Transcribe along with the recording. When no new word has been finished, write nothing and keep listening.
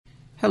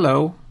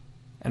Hello,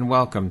 and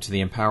welcome to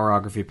the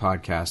Empowerography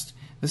Podcast.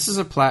 This is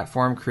a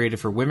platform created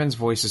for women's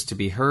voices to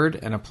be heard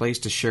and a place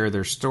to share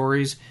their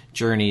stories,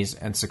 journeys,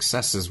 and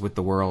successes with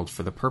the world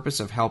for the purpose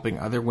of helping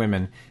other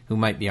women who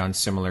might be on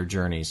similar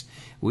journeys.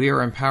 We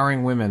are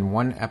empowering women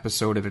one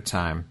episode at a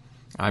time.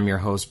 I'm your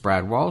host,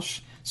 Brad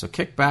Walsh, so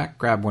kick back,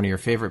 grab one of your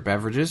favorite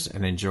beverages,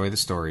 and enjoy the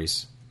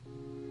stories.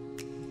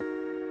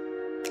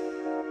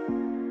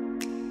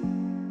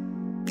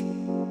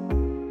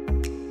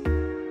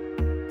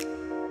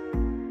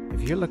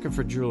 If you're looking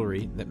for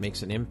jewelry that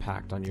makes an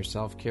impact on your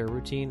self-care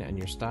routine and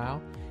your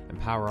style,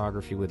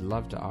 Empowerography would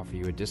love to offer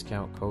you a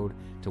discount code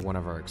to one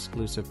of our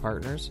exclusive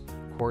partners,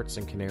 Quartz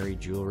and Canary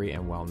Jewelry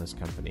and Wellness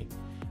Company.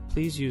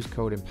 Please use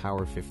code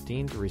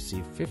EMPOWER15 to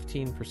receive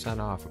 15%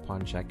 off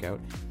upon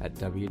checkout at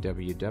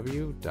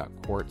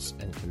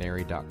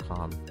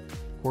www.quartzandcanary.com.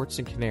 Quartz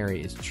and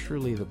Canary is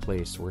truly the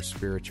place where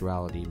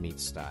spirituality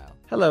meets style.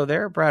 Hello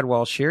there, Brad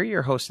Walsh here,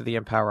 your host of the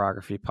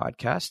Empowerography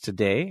Podcast.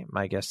 Today,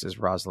 my guest is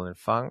Rosalind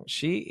Fung.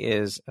 She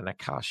is an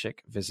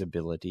Akashic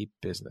Visibility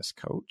business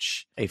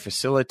coach, a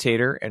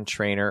facilitator and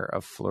trainer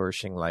of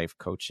Flourishing Life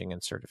coaching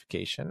and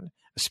certification,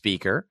 a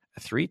speaker,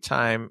 a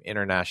 3-time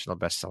international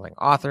best-selling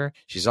author.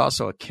 She's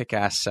also a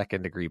kick-ass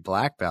second-degree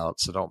black belt,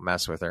 so don't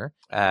mess with her.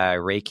 A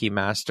Reiki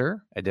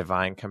master, a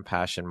divine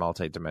compassion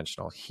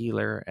multidimensional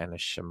healer, and a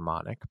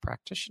shamanic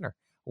practitioner.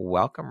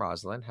 Welcome,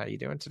 Rosalind. How are you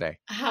doing today?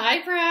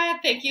 Hi, Brad.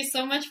 Thank you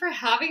so much for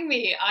having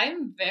me.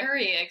 I'm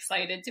very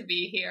excited to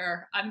be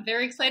here. I'm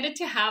very excited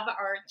to have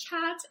our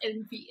chat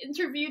and be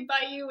interviewed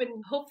by you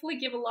and hopefully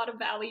give a lot of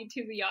value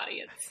to the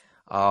audience.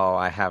 Oh,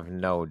 I have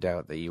no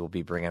doubt that you will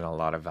be bringing a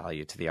lot of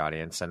value to the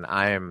audience. And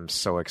I am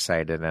so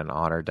excited and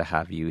honored to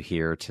have you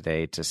here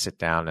today to sit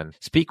down and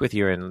speak with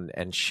you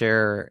and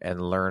share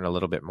and learn a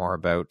little bit more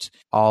about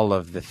all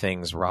of the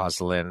things,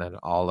 Rosalind, and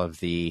all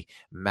of the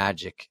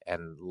magic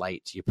and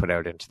light you put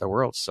out into the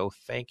world. So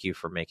thank you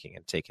for making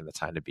and taking the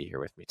time to be here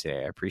with me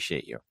today. I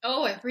appreciate you.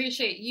 Oh, I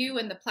appreciate you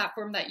and the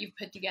platform that you've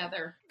put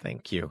together.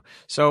 Thank you.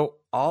 So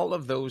all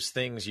of those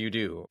things you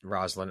do,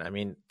 Rosalind, I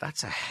mean,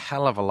 that's a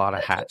hell of a lot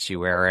of hats you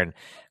wear and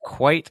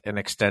quite an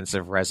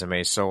extensive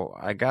resume. So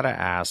I got to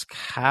ask,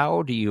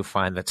 how do you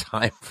find the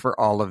time for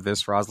all of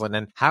this, Rosalind?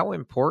 And how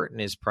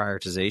important is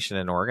prioritization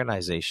and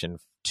organization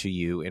to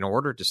you in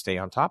order to stay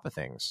on top of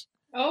things?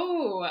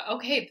 Oh,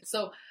 okay.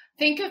 So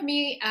think of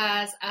me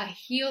as a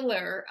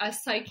healer, a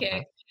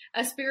psychic,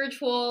 a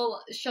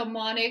spiritual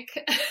shamanic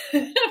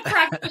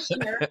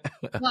practitioner,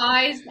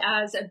 guised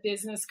as a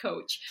business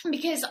coach.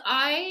 Because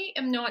I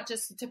am not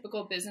just a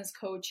typical business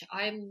coach.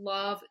 I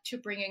love to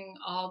bring in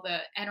all the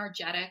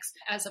energetics.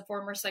 As a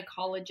former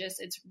psychologist,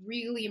 it's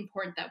really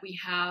important that we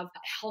have a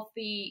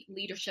healthy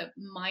leadership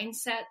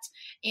mindset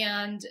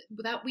and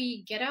that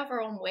we get out of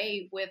our own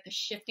way with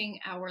shifting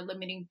our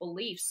limiting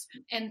beliefs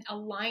and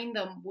align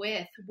them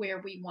with where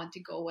we want to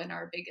go in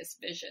our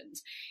biggest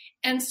visions.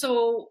 And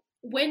so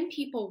when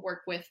people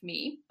work with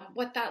me,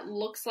 what that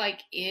looks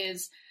like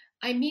is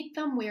I meet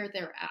them where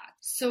they're at.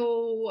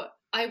 So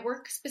I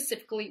work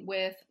specifically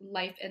with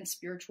life and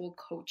spiritual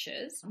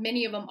coaches.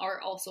 Many of them are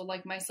also,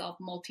 like myself,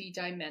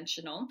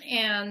 multidimensional.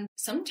 And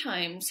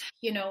sometimes,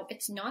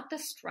 it's not the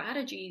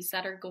strategies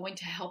that are going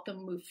to help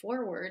them move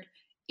forward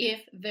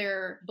if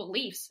their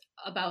beliefs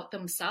about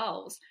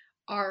themselves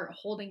are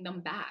holding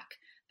them back.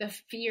 The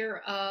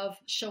fear of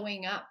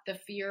showing up, the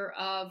fear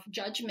of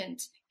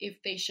judgment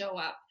if they show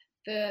up.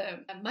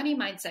 The money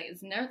mindset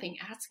is another thing,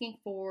 asking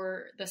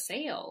for the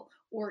sale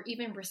or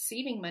even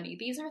receiving money.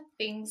 These are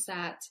things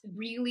that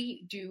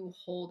really do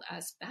hold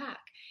us back.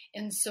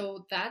 And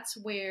so that's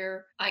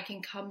where I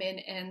can come in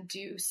and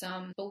do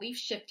some belief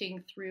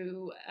shifting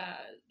through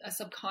a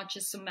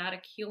subconscious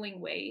somatic healing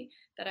way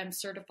that I'm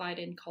certified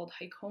in called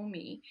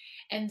Haikomi.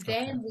 And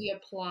then we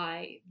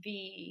apply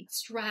the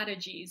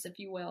strategies, if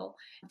you will,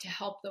 to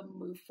help them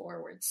move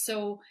forward.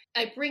 So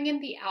I bring in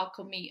the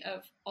alchemy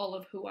of all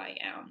of who I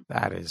am.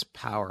 That is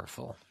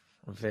powerful.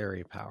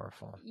 Very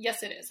powerful.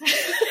 Yes, it is.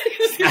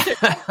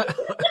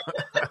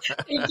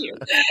 Thank you.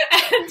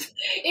 And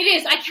it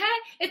is.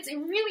 It's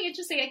really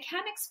interesting. I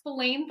can't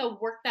explain the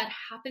work that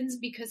happens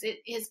because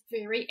it is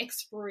very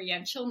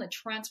experiential and the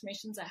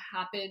transformations that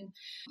happen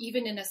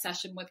even in a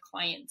session with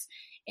clients.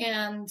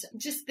 And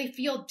just they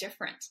feel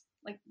different.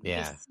 Like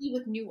they see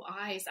with new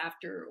eyes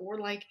after, or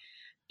like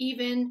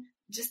even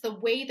just the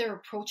way they're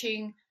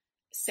approaching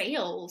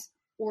sales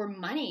or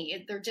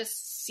money, they're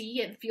just see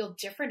and feel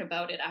different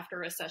about it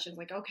after a session.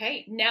 Like,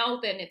 okay, now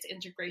then it's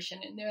integration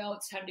and now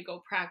it's time to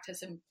go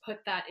practice and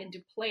put that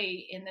into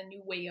play in a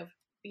new way of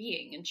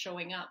being and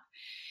showing up.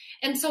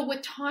 And so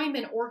with time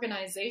and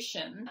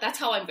organization, that's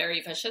how I'm very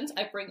efficient.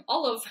 I bring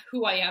all of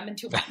who I am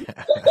into one.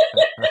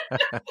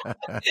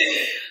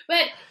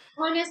 But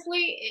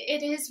honestly,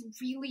 it is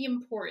really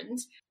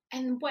important.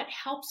 And what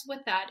helps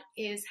with that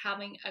is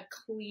having a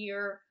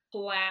clear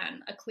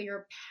plan, a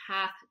clear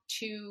path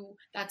to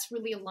that's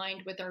really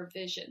aligned with our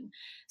vision.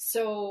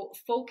 So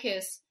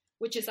focus,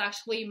 which is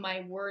actually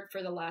my word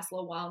for the last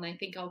little while, and I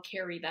think I'll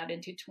carry that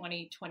into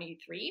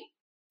 2023,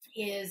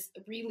 is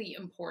really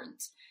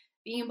important.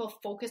 being able to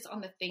focus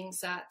on the things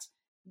that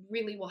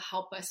really will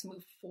help us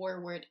move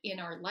forward in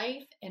our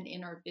life and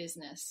in our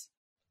business.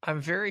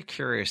 I'm very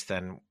curious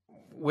then,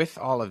 with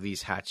all of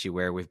these hats you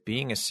wear, with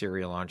being a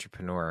serial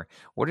entrepreneur,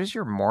 what does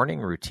your morning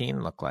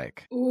routine look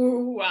like?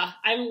 Ooh,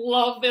 I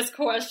love this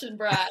question,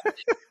 Brad.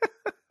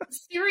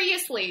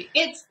 Seriously,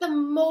 it's the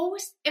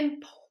most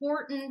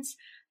important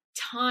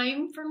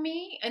time for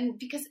me, and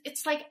because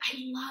it's like I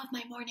love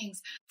my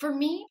mornings. For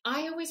me,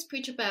 I always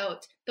preach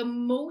about the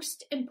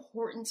most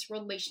important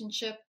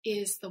relationship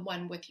is the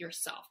one with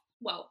yourself.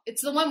 Well,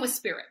 it's the one with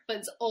spirit, but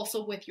it's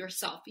also with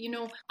yourself.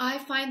 I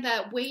find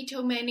that way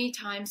too many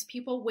times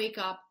people wake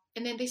up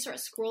and then they start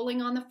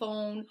scrolling on the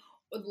phone,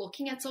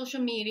 looking at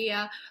social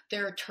media,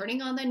 they're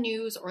turning on the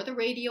news or the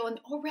radio, and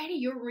already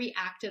you're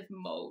reactive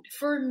mode.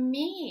 For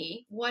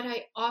me, what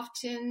I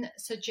often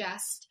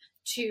suggest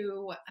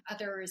to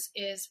others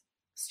is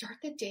start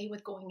the day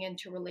with going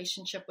into a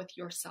relationship with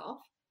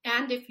yourself,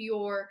 and if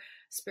you're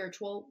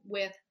spiritual,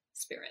 with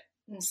spirit.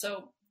 And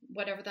so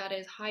whatever that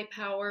is, high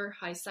power,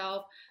 high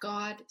self,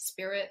 God,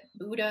 spirit,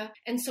 Buddha.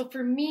 And so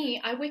for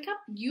me, I wake up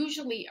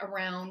usually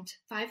around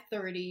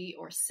 5:30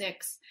 or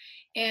 6,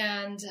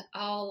 and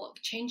I'll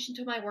change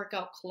into my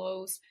workout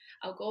clothes.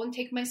 I'll go and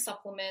take my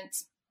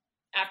supplements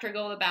after I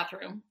go to the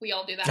bathroom. We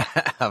all do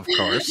that. Of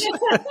course.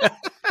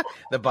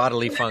 The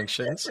bodily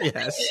functions,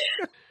 yes.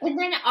 And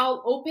then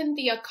I'll open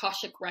the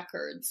Akashic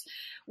Records,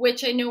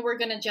 which I know we're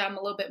going to jam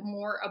a little bit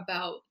more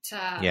about.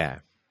 Yeah.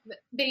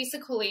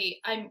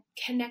 Basically, I'm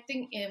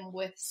connecting in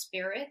with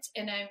spirit,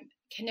 and I'm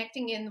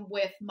connecting in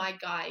with my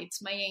guides,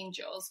 my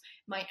angels,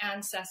 my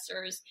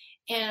ancestors,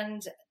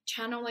 and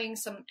channeling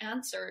some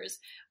answers.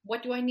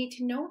 What do I need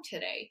to know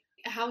today?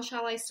 How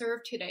shall I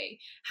serve today?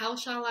 How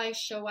shall I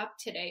show up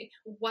today?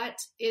 What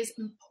is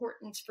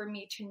important for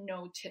me to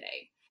know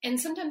today? And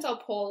sometimes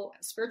I'll pull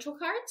spiritual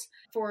cards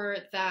for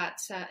that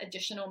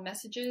additional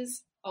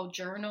messages. I'll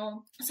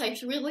journal. So I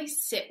really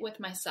sit with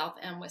myself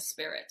and with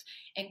spirit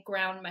and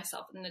ground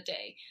myself in the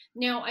day.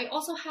 Now, I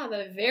also have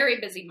a very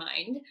busy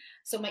mind.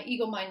 So my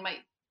ego mind might,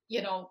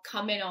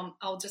 come in on,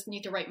 I'll just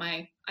need to write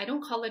I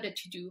don't call it a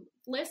to-do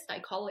list. I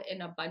call it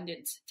an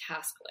abundance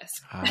task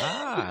list.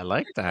 I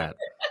like that.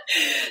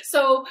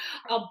 So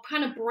I'll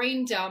kind of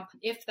brain dump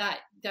if that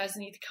does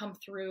need to come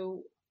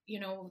through,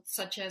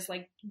 such as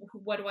like,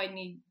 what do I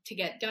need to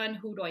get done?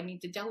 Who do I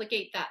need to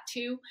delegate that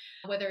to?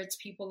 Whether it's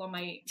people on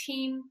my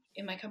team,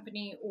 in my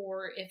company,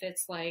 or if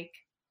it's like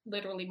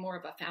literally more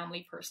of a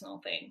family personal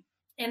thing.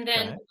 And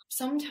then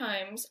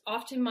sometimes,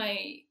 often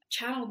my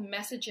channeled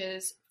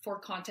messages for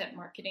content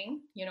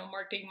marketing,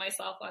 marketing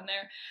myself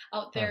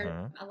out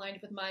there, aligned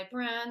with my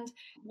brand.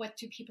 What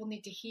do people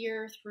need to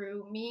hear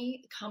through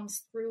me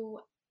comes through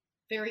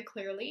very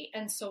clearly.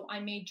 And so I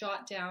may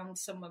jot down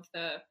some of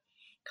the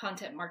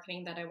content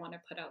marketing that I want to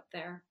put out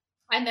there.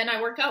 And then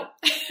I work out.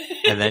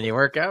 And then you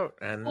work out.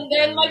 And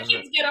then my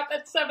kids get up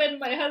at 7,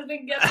 my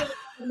husband gets up,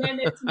 and then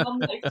it's mom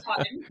life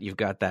time. You've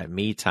got that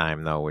me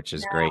time, though, which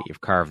is great.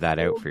 You've carved that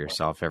out for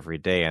yourself every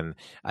day. And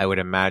I would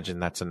imagine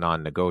that's a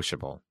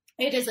non-negotiable.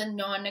 It is a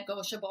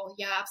non-negotiable.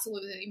 Yeah,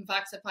 absolutely. In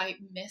fact, if I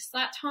miss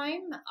that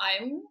time,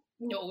 I'm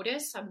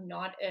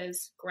not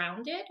as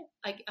grounded.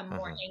 I'm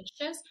more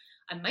anxious.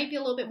 I might be a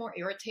little bit more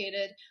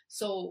irritated.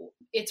 So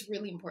it's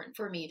really important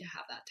for me to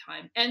have that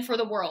time, and for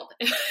the world.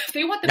 If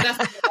they want the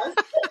best of us.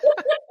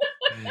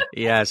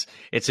 Yes,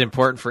 it's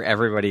important for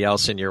everybody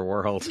else in your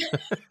world.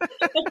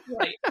 That's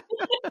right.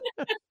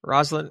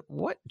 Rosalind,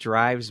 what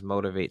drives,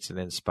 motivates, and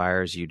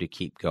inspires you to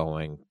keep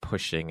going,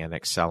 pushing, and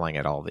excelling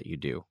at all that you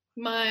do?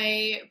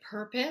 My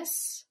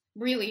purpose,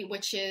 really,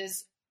 which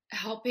is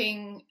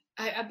helping.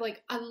 I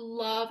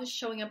love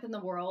showing up in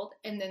the world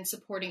and then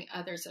supporting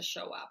others to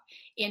show up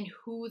in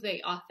who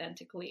they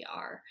authentically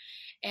are.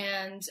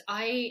 And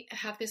I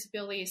have this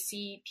ability to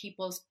see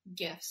people's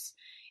gifts.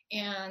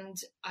 And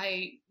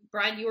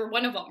Brad, you were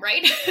one of them,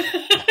 right?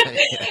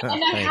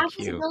 And I have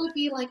this ability to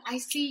be like, I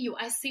see you.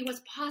 I see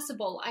what's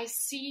possible. I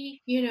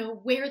see,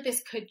 where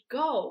this could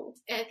go.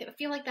 I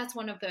feel like that's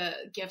one of the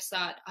gifts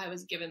that I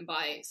was given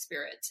by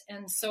Spirit.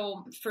 And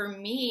so for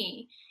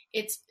me,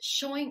 it's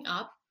showing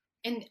up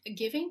and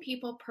giving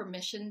people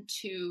permission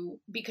to,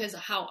 because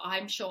of how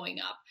I'm showing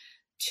up,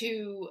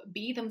 to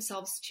be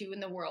themselves too in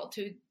the world,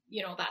 to,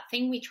 that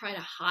thing we try to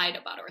hide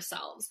about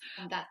ourselves,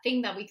 that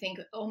thing that we think,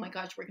 oh my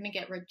gosh, we're going to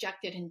get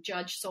rejected and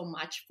judged so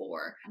much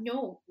for.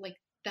 No, like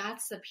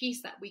that's the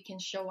piece that we can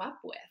show up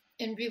with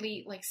and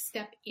really like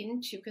step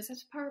into, because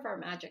that's part of our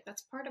magic.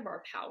 That's part of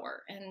our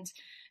power.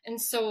 And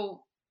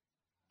so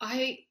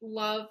I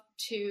love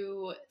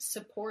to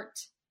support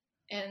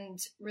and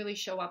really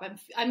show up.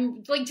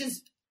 I'm like,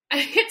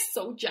 I get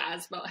so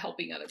jazzed about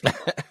helping other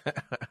people.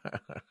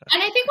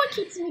 And I think what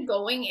keeps me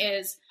going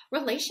is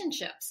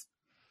relationships.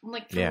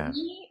 Like for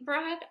me,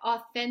 Brad,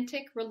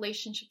 authentic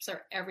relationships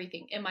are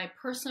everything. In my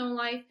personal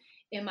life,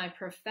 in my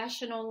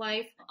professional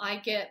life, I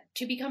get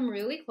to become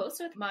really close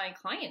with my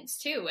clients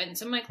too. And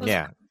some of my close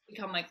friends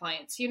become my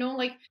clients.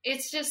 Like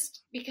it's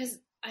just because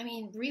I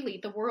mean, really,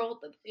 the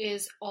world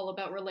is all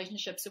about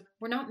relationships.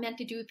 We're not meant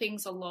to do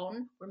things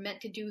alone. We're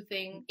meant to do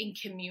things in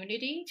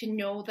community, to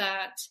know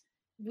that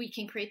we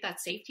can create that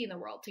safety in the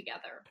world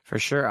together. For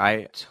sure.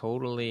 I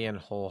totally and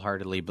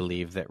wholeheartedly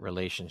believe that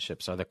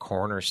relationships are the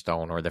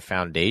cornerstone or the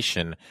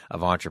foundation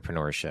of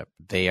entrepreneurship.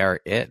 They are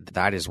it.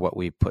 That is what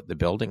we put the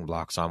building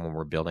blocks on when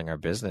we're building our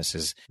business,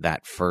 is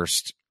that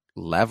first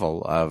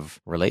level of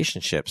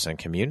relationships and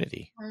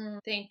community.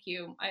 Thank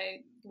you. I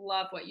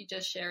love what you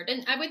just shared.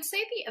 And I would say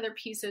the other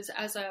piece is,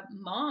 as a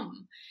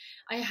mom,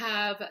 I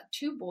have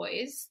 2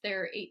 boys.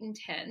 They're 8 and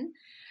 10.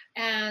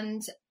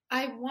 And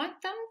I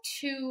want them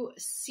to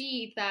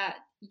see that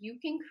you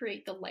can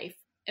create the life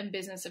and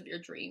business of your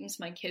dreams.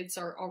 My kids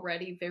are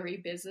already very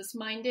business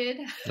minded.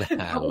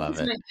 I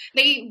love it.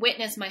 They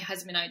witness my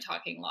husband and I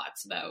talking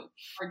lots about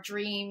our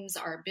dreams,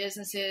 our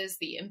businesses,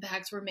 the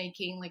impacts we're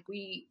making. Like,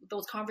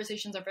 those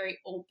conversations are very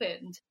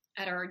open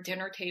at our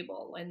dinner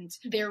table, and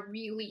they're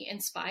really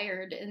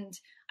inspired. And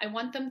I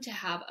want them to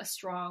have a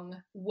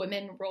strong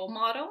women role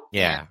model.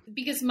 Yeah.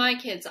 Because my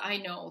kids, I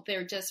know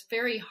they're just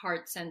very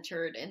heart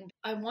centered, and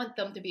I want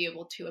them to be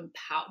able to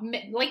empower,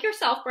 like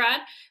yourself, Brad,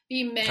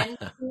 be men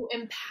who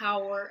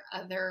empower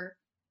other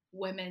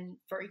women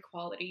for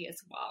equality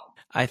as well.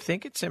 I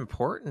think it's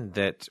important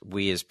that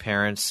we as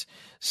parents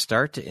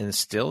start to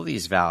instill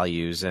these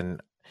values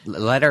and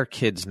let our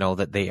kids know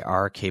that they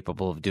are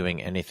capable of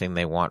doing anything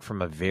they want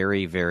from a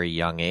very, very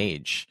young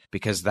age,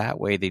 because that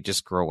way they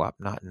just grow up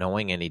not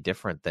knowing any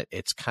different, that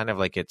it's kind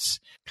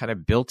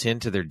of built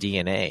into their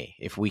DNA.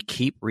 If we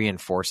keep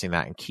reinforcing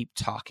that and keep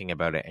talking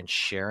about it and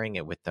sharing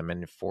it with them and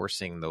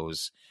enforcing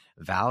those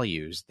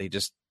values,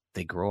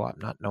 they grow up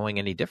not knowing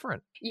any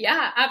different.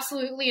 Yeah,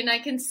 absolutely. And I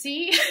can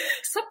see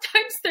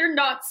sometimes they're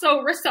not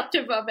so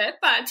receptive of it,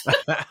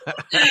 but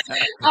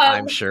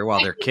I'm sure,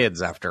 while they're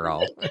kids after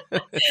all.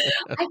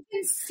 I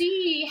can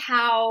see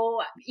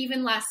how,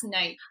 even last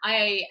night,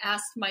 I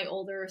asked my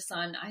older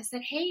son, I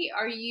said, hey,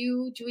 are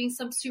you doing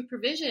some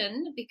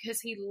supervision? Because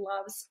he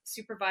loves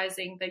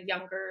supervising the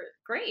younger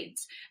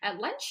grades at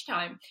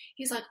lunchtime.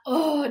 He's like,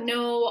 oh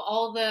no,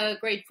 all the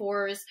grade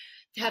 4s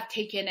have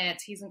taken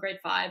it. He's in grade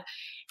 5.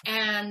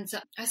 And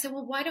I said,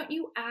 well, why don't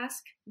you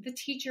ask the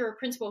teacher or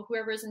principal,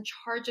 whoever is in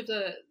charge of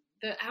the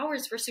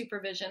hours for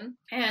supervision?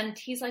 And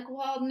he's like,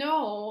 well,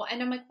 no.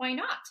 And I'm like, why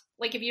not?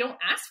 Like, if you don't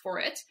ask for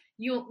it,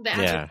 the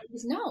answer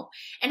is no.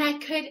 And I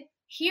could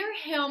hear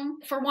him,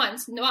 for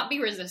once, not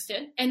be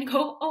resistant and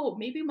go, oh,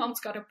 maybe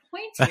mom's got a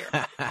point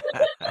here.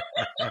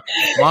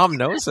 Mom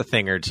knows a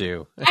thing or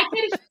two. I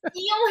could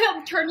feel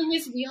him turning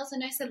his wheels.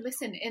 And I said,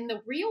 listen, in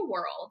the real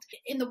world,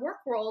 in the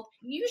work world,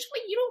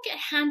 usually you don't get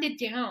handed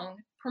down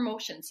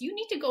promotions. You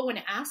need to go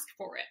and ask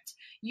for it.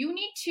 You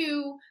need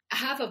to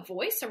have a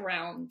voice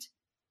around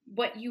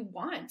what you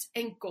want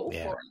and go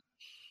for it.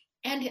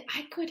 And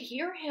I could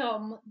hear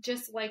him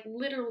just like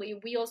literally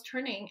wheels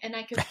turning, and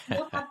I could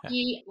feel that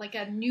be like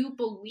a new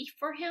belief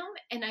for him.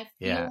 And I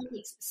feel like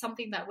it's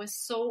something that was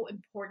so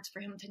important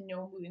for him to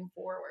know moving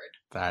forward.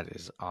 That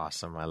is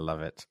awesome. I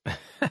love it.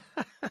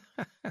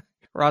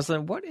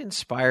 Rosalind, what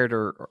inspired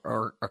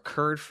or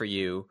occurred for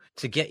you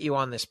to get you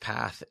on this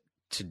path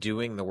to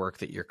doing the work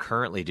that you're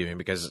currently doing?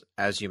 Because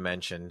as you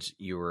mentioned,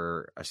 you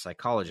were a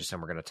psychologist, and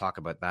we're going to talk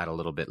about that a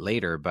little bit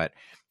later, but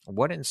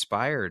what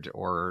inspired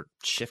or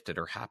shifted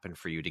or happened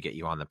for you to get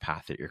you on the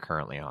path that you're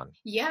currently on?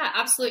 Yeah,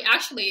 absolutely.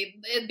 Actually,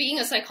 being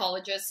a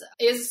psychologist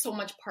is so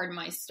much part of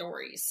my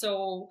story.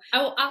 So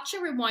I will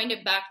actually rewind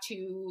it back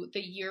to the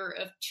year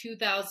of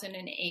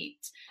 2008.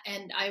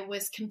 And I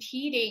was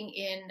competing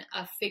in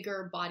a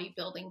figure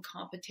bodybuilding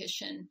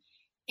competition.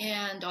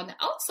 And on the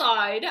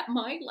outside,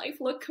 my life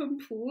looked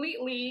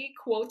completely,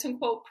 quote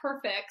unquote,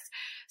 perfect.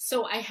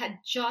 So I had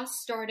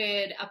just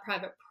started a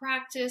private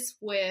practice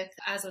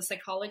as a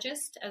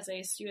psychologist, as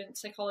a student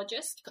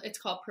psychologist. It's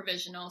called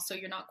provisional. So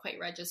you're not quite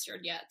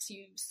registered yet. So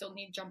you still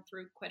need to jump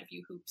through quite a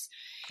few hoops.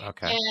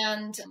 Okay.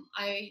 And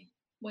I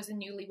was a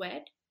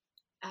newlywed.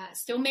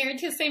 Still married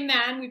to the same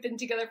man. We've been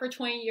together for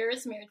 20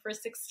 years, married for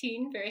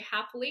 16, very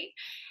happily.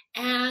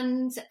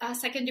 And a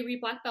second-degree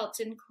black belt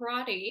in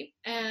karate,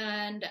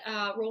 and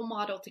a role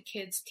model to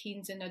kids,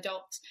 teens, and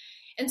adults.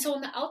 And so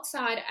on the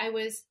outside, I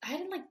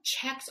had like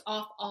checked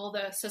off all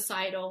the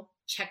societal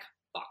check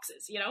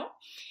boxes,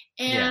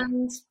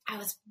 and I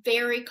was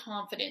very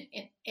confident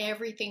in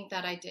everything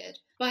that I did.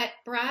 But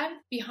Brad,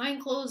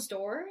 behind closed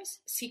doors,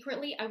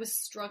 secretly, I was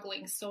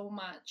struggling so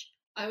much.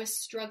 I was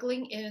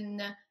struggling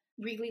in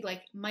really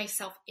like my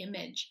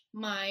self-image,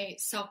 my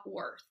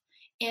self-worth.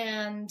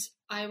 And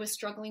I was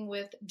struggling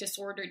with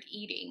disordered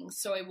eating.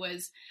 So I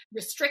was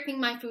restricting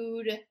my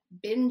food,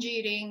 binge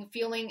eating,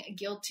 feeling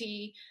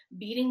guilty,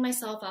 beating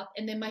myself up.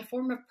 And then my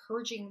form of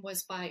purging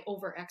was by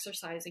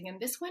over-exercising.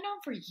 And this went on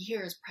for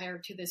years prior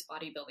to this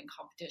bodybuilding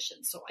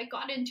competition. So I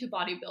got into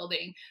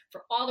bodybuilding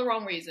for all the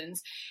wrong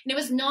reasons. And it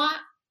was not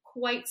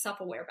quite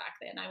self-aware back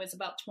then. I was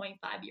about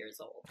 25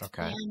 years old.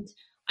 Okay. And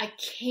I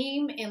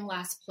came in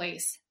last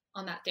place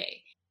on that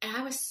day. And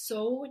I was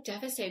so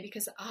devastated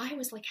because I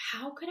was like,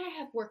 how could I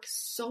have worked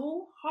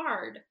so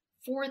hard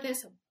for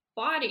this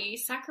body,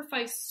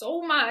 sacrificed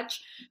so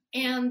much,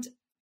 and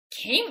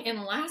came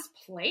in last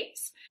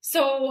place.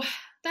 So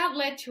that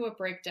led to a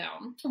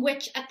breakdown,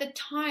 which at the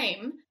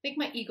time, I think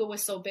my ego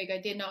was so big, I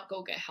did not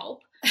go get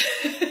help.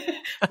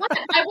 But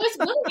I was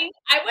willing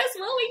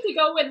to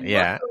go and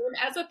learn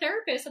as a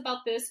therapist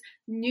about this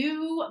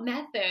new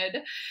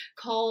method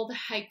called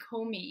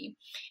Haikomi.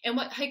 And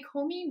what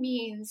Haikomi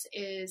means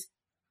is,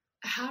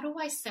 how do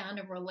I stand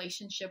in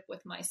relationship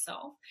with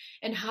myself?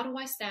 And how do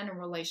I stand in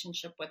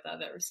relationship with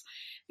others?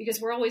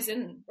 Because we're always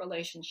in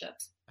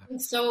relationships.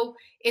 And so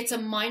it's a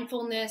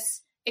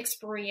mindfulness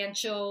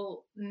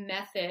experiential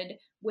method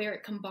where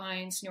it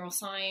combines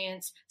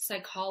neuroscience,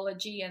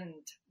 psychology, and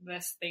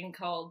this thing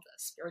called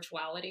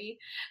spirituality.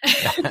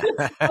 So,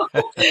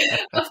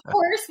 of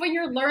course, when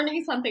you're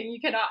learning something,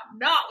 you cannot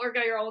not work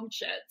on your own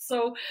shit.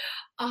 So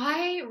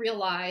I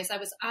realized I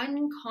was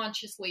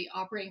unconsciously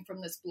operating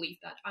from this belief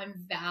that I'm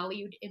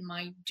valued in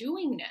my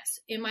doingness,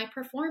 in my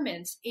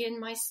performance, in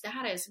my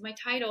status, my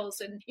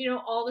titles, and,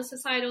 all the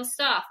societal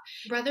stuff,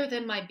 rather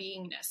than my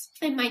beingness.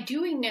 And my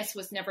doingness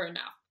was never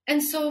enough.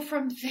 And so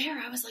from there,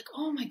 I was like,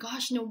 oh my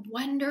gosh, no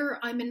wonder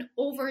I'm an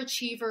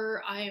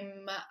overachiever.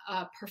 I'm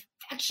a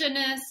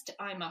perfectionist.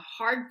 I'm a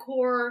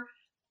hardcore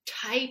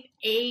type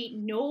A,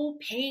 no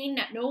pain,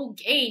 no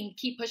gain,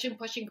 keep pushing,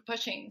 pushing,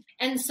 pushing.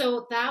 And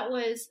so that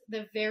was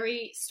the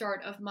very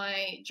start of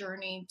my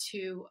journey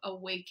to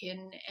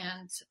awaken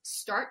and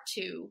start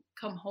to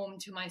come home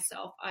to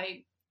myself.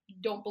 I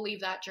don't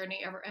believe that journey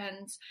ever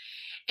ends.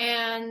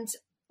 And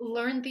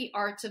learn the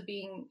art of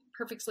being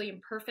perfectly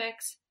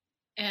imperfect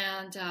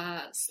and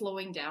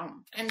slowing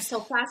down. And so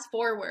fast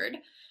forward,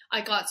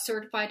 I got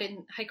certified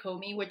in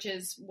Haikomi, which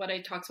is what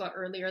I talked about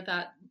earlier,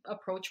 that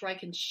approach where I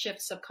can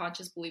shift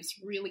subconscious beliefs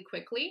really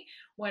quickly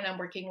when I'm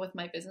working with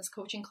my business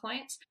coaching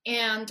clients.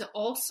 And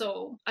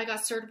also I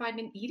got certified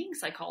in eating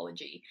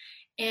psychology.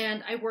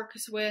 And I worked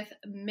with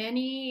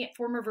many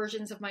former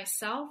versions of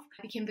myself.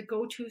 I became the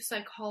go-to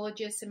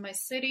psychologist in my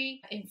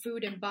city in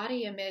food and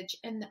body image.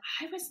 And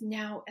I was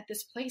now at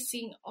this place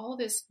seeing all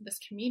this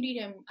community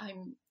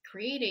I'm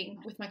creating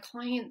with my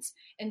clients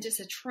and just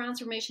the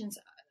transformations.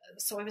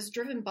 So I was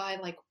driven by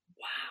like,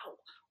 wow,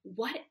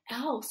 what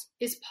else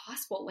is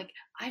possible? Like,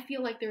 I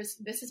feel like this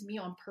is me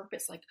on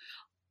purpose. Like,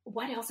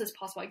 what else is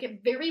possible? I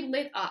get very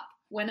lit up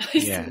when I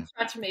see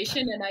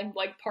transformation and I'm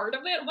like part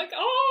of it. I'm like,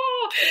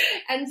 oh,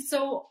 and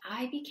so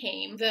I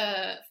became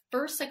the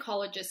first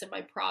psychologist in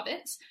my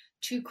province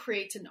to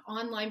create an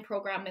online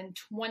program in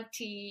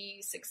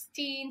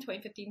 2015,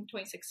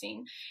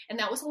 2016. And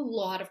that was a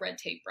lot of red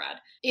tape, Brad.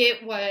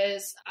 I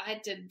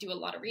had to do a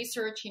lot of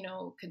research,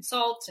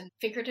 consult and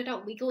figured it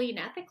out legally and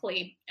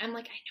ethically. I'm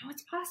like, I know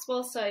it's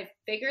possible. So I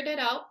figured it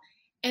out.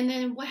 And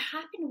then what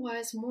happened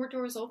was more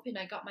doors opened.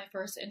 I got my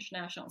first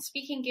international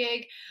speaking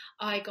gig.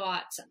 I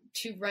got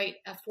to write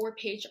a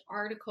 4-page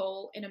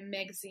article in a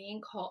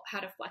magazine called How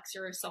to Flex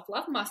Your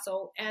Self-Love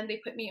Muscle. And they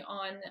put me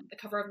on the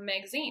cover of a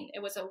magazine.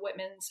 It was a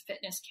women's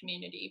fitness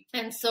community.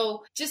 And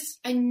so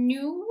I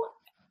knew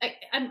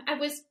I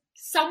was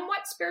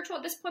somewhat spiritual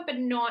at this point, but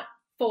not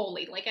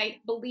fully. Like, I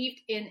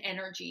believed in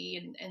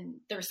energy and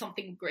there's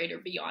something greater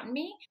beyond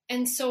me.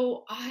 And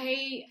so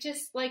I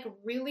just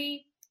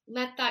really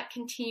let that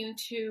continue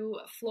to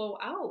flow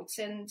out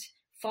and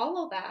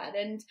follow that.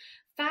 And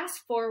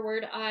fast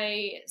forward,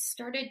 I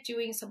started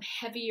doing some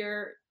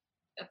heavier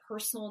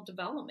personal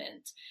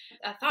development.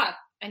 I thought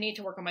I need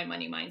to work on my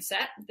money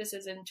mindset. This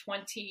is in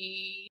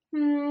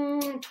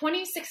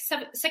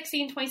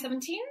 2016,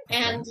 2017.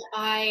 Okay. And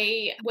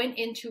I went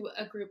into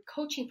a group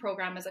coaching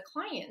program as a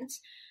client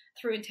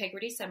through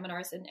Integrity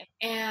Seminars,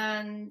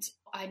 and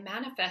I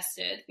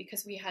manifested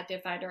because we had to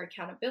find our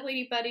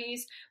accountability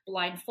buddies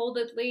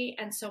blindfoldedly.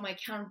 And so my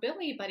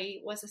accountability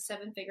buddy was a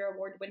 7-figure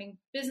award-winning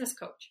business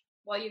coach.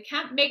 Well, you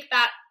can't make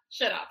that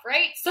shit up,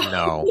 right? So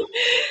no.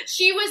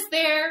 She was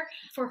there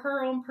for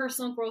her own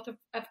personal growth,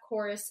 of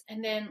course.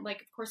 And then of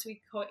course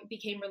we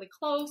became really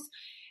close.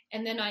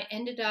 And then I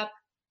ended up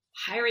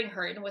hiring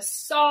her, and it was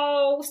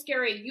so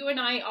scary. You and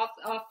I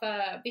off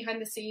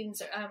behind the scenes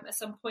at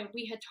some point,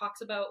 we had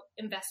talked about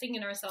investing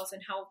in ourselves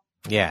and how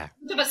much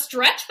of a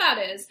stretch that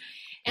is.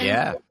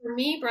 And for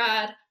me,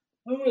 Brad,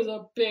 it was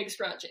a big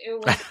stretch.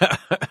 It was a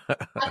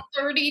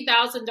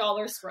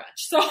 $30,000 stretch.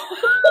 So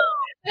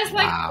it's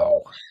like,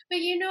 wow. But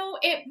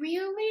it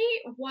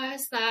really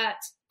was that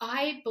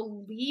I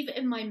believe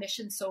in my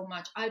mission so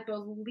much. I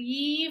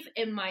believe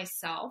in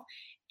myself.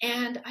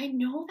 And I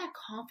know that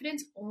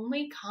confidence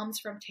only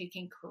comes from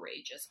taking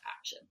courageous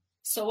action.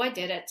 So I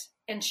did it.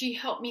 And she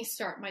helped me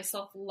start my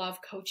self-love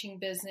coaching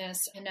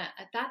business. And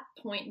at that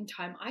point in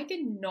time, I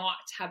did not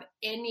have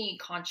any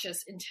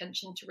conscious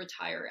intention to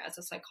retire as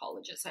a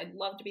psychologist. I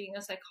loved being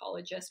a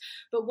psychologist.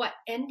 But what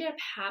ended up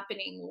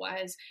happening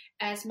was,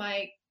 as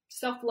my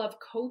self-love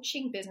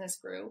coaching business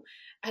grew,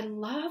 I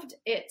loved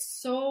it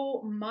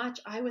so much.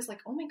 I was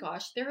like, oh my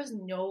gosh, there is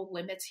no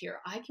limits here.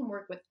 I can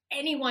work with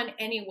anyone,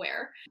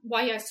 anywhere.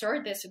 Why I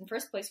started this in the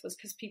first place was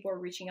because people were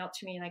reaching out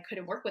to me and I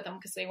couldn't work with them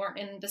because they weren't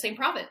in the same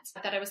province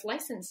that I was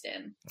licensed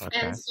in. Okay.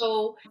 And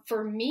so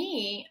for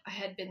me, I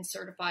had been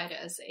certified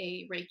as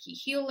a Reiki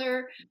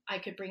healer. I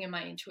could bring in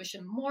my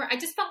intuition more. I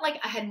just felt like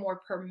I had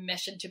more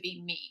permission to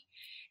be me.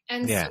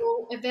 And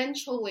so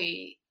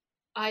eventually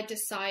I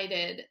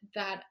decided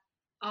that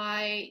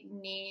I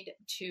need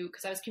to,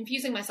 because I was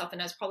confusing myself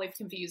and I was probably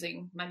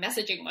confusing, my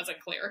messaging wasn't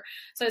clear.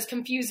 So I was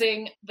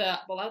confusing the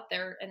people out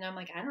there and I'm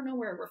like, I don't know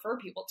where to refer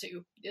people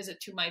to. Is it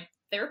to my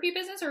therapy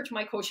business or to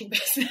my coaching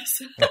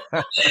business?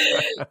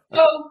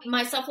 So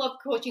my self-love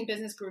coaching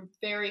business grew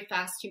very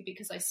fast too,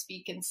 because I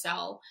speak and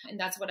sell, and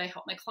that's what I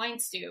help my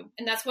clients do.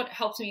 And that's what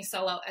helps me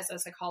sell out as a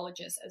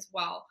psychologist as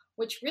well,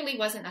 which really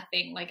wasn't a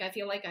thing. Like, I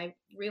feel like I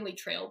really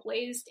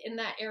trailblazed in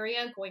that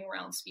area, going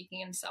around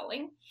speaking and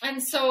selling.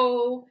 And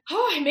so,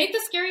 I made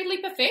the scary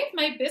leap of faith.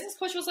 My business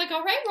coach was like,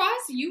 all right, Roz,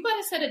 you got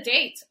to set a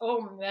date.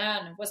 Oh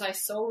man, was I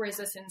so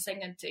resistant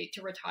setting a date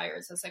to retire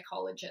as a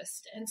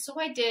psychologist. And so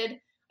I did.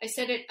 I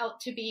set it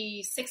out to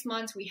be 6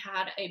 months. We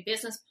had a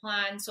business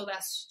plan so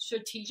that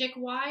strategic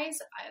wise,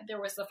 there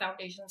was the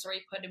foundations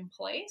already put in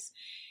place.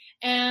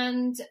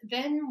 And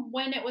then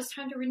when it was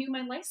time to renew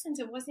my license,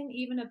 it wasn't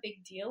even a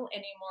big deal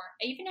anymore.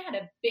 I even had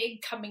a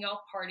big coming out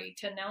party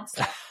to announce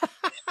that.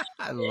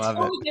 I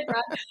love it.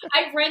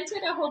 I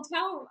rented a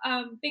hotel,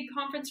 big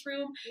conference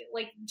room,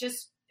 like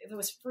just, it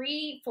was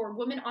free for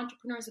women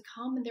entrepreneurs to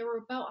come. And there were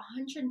about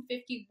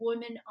 150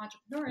 women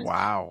entrepreneurs.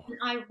 Wow. And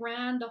I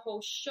ran the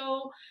whole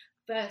show,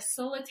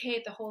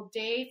 facilitate the whole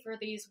day for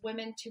these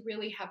women to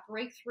really have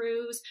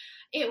breakthroughs.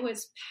 It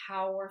was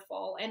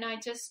powerful. And I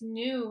just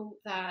knew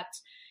that,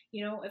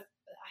 if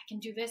I can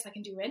do this, I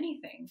can do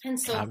anything. And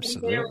so I was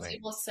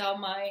able to sell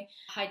my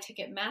high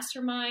ticket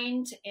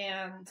mastermind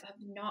and have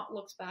not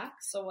looked back.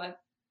 So I've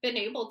been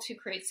able to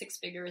create 6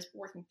 figures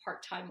working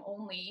part-time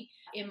only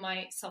in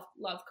my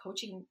self-love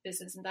coaching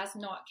business. And that's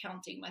not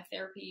counting my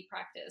therapy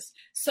practice.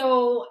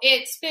 So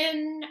it's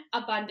been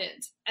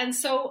abundant. And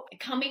so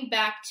coming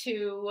back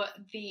to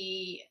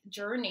the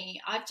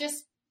journey, I've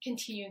just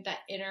continued that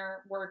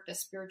inner work, the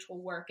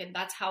spiritual work. And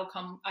that's how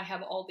come I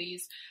have all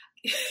these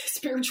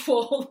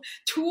spiritual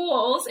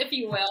tools, if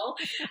you will,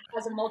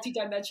 as a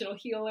multidimensional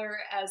healer,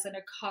 as an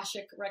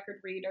Akashic record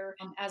reader,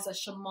 as a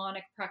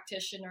shamanic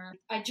practitioner.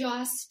 I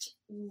just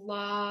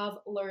love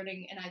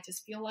learning. And I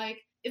just feel like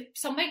if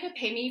somebody could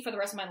pay me for the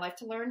rest of my life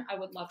to learn, I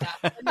would love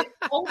that. But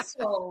I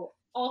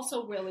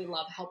also really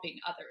love helping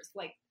others.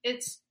 Like,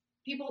 it's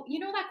people,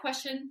 that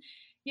question,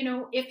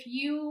 if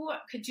you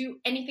could do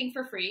anything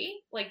for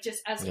free, like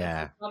just as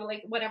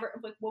like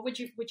whatever, what would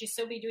you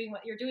still be doing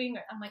what you're doing?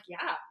 I'm like, yeah,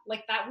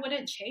 like that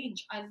wouldn't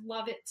change. I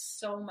love it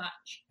so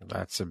much.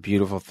 That's a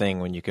beautiful thing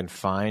when you can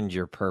find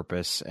your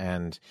purpose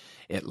and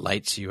it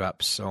lights you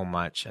up so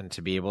much, and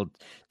to be able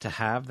to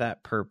have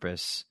that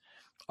purpose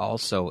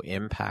also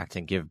impact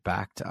and give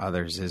back to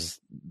others is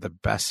the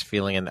best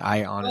feeling. And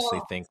I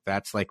honestly think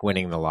that's like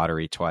winning the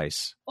lottery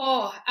twice.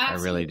 Oh,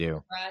 absolutely. I really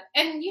do. Brad.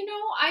 And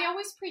I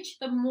always preach,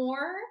 the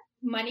more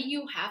money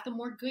you have, the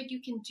more good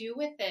you can do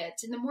with it,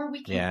 and the more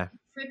we can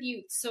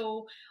contribute.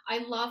 So I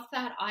love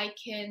that I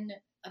can,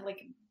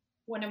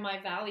 one of my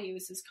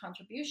values is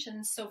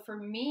contribution. So for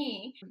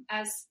me,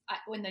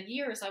 in the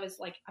years, I'm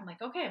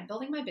like, okay, I'm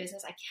building my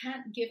business. I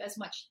can't give as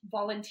much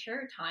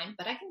volunteer time,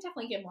 but I can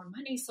definitely get more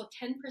money. So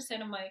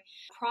 10% of my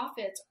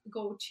profits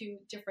go to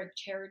different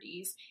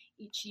charities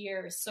each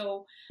year.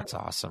 So that's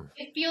awesome.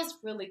 It feels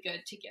really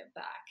good to give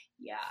back.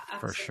 Yeah,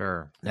 absolutely. For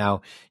sure.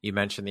 Now, you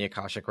mentioned the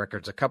Akashic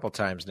Records a couple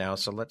times now,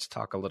 so let's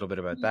talk a little bit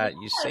about that.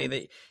 You say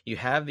that you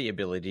have the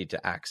ability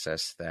to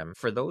access them.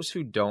 For those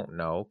who don't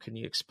know, can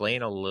you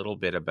explain a little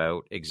bit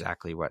about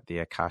exactly what the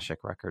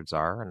Akashic Records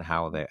are and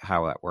how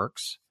that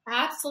works?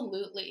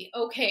 Absolutely.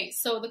 Okay,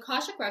 so the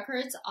Akashic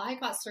Records, I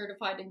got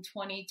certified in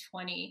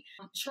 2020.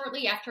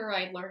 Shortly after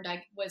I learned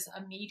I was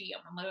a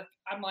medium.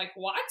 I'm like,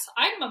 what?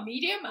 I'm a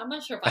medium? I'm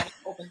not sure if I can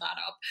open that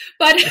up.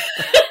 But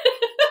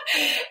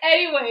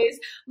anyways,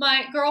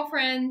 my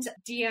girlfriend,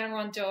 Deanne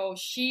Rondeau,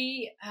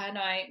 she and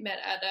I met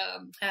at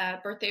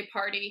a birthday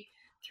party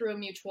through a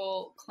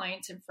mutual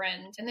client and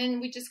friend. And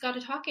then we just got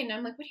to talking. And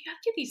I'm like, what are you up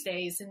to these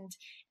days?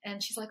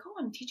 And she's like, oh,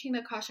 I'm teaching the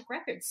Akashic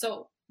Records.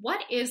 So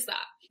what is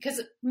that?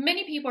 Because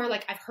many people are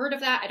like, I've heard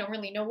of that. I don't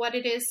really know what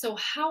it is. So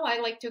how I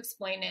like to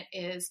explain it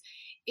is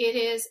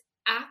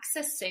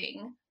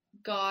accessing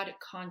God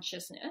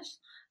consciousness,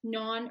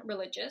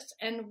 non-religious.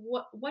 And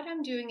what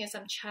I'm doing is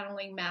I'm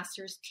channeling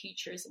masters,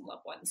 teachers, and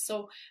loved ones.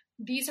 So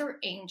these are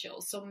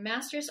angels. So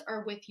masters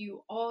are with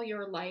you all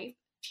your life.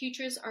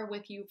 Teachers are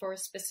with you for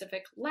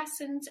specific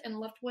lessons, and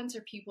loved ones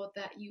are people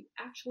that you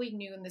actually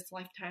knew in this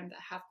lifetime that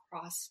have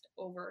crossed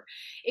over.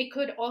 It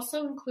could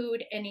also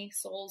include any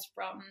souls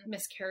from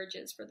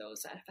miscarriages for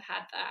those that have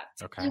had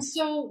that. Okay. And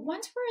so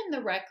once we're in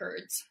the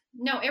records,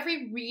 now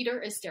every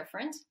reader is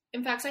different.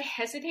 In fact, I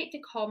hesitate to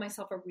call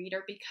myself a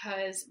reader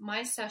because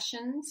my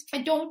sessions,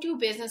 I don't do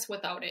business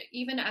without it.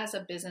 Even as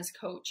a business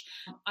coach,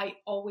 I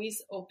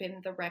always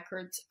open the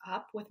records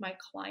up with my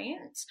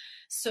clients.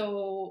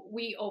 So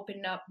we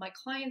open up my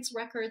clients'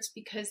 records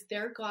because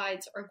their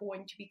guides are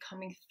going to be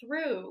coming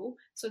through.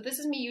 So this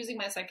is me using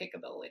my psychic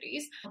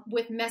abilities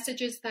with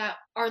messages that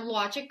our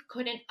logic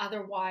couldn't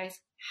otherwise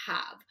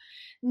have.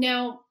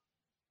 Now,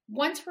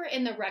 once we're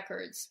in the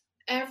records,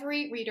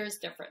 every reader is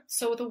different.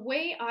 So the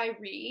way I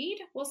read,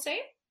 we'll say,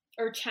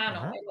 or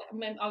channel,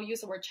 I'll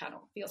use the word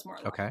channel, feels more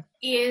like,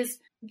 is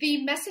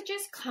the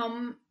messages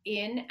come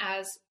in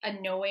as a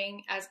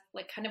knowing, as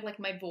like kind of like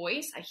my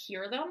voice. I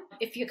hear them.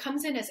 If it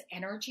comes in as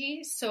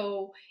energy,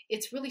 so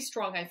it's really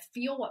strong. I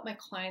feel what my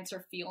clients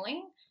are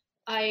feeling.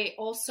 I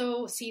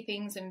also see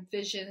things in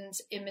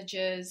visions,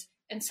 images,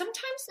 and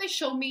sometimes they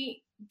show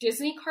me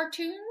Disney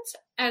cartoons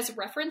as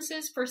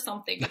references for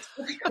something. It's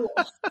really cool.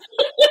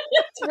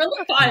 It's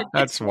really fun.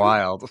 That's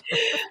wild.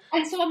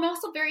 And so I'm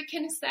also very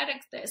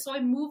kinesthetic. So I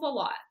move a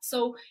lot.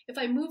 So if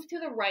I move to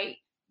the right,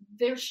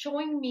 they're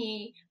showing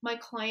me my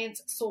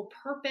client's soul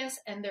purpose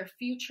and their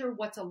future,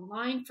 what's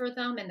aligned for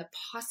them and the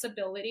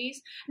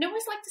possibilities. And I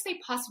always like to say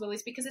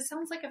possibilities because it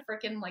sounds like a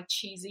freaking like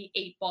cheesy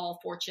 8-ball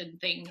fortune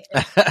thing.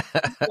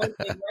 Right?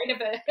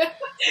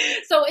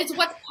 So it's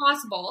what's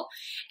possible.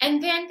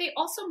 And then they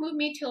also move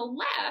me to the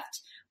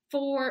left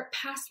for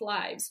past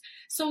lives.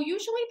 So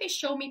usually they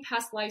show me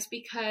past lives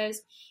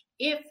because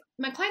if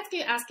my clients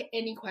can ask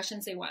any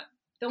questions they want,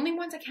 the only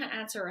ones I can't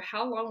answer are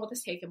how long will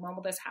this take and when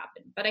will this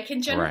happen? But I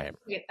can generate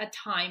a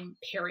time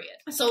period.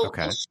 So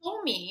they'll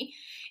show me,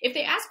 if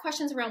they ask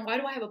questions around why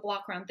do I have a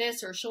block around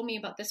this, or show me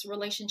about this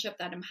relationship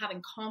that I'm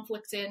having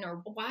conflicts in,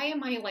 or why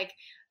am I like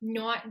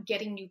not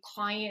getting new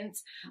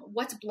clients?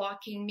 What's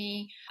blocking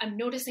me? I'm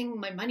noticing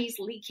my money's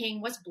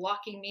leaking. What's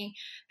blocking me?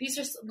 These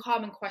are some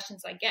common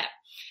questions I get.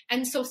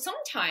 And so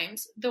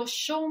sometimes they'll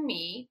show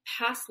me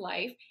past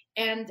life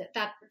and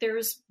that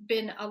there's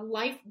been a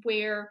life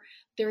where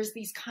there's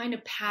these kind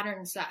of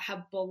patterns that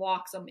have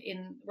blocked them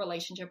in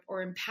relationship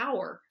or in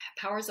power.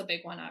 Power is a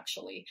big one,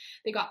 actually.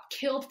 They got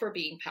killed for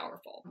being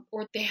powerful,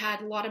 or they had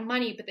a lot of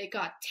money, but they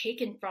got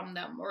taken from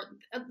them. Or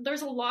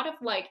there's a lot of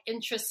like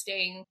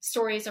interesting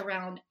stories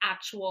around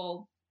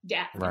actual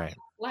death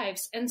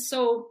lives. And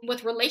so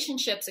with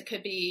relationships, it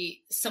could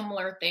be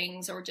similar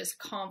things or just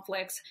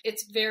conflicts.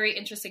 It's very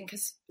interesting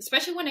because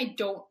especially when I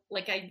don't,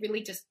 like I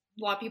really just,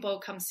 a lot of people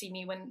come see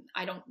me when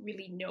I don't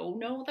really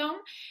know them.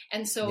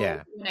 And so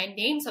when I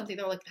name something,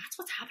 they're like, that's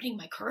what's happening in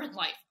my current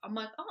life. I'm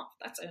like, oh,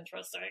 that's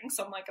interesting.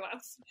 So I'm like,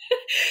 that's,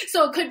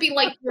 so it could be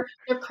like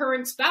their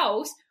current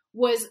spouse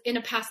was in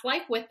a past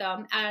life with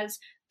them as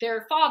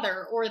their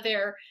father, or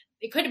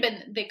they could have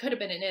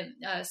been in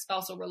a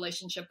spousal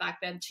relationship back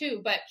then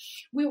too. But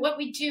what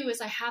we do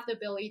is I have the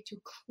ability to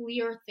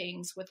clear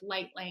things with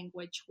light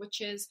language,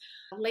 which is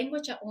a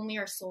language that only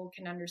our soul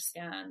can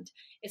understand.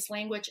 It's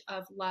language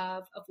of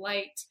love, of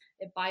light.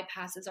 It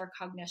bypasses our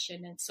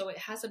cognition. And so it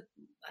has a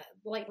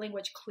light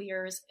language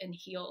clears and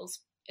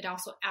heals. It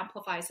also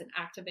amplifies and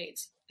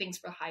activates things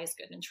for the highest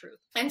good and truth.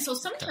 And so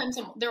sometimes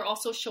they're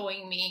also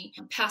showing me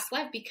past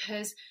life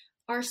because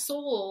our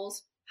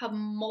souls have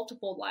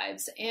multiple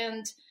lives,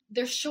 and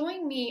they're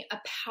showing me a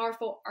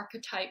powerful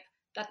archetype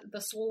that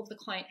the soul of the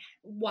client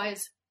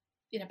was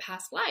in a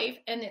past life,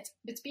 and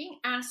it's being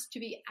asked to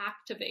be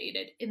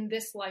activated in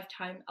this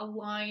lifetime,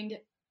 aligned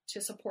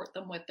to support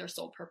them with their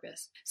soul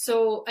purpose.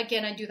 So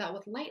again, I do that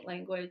with light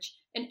language,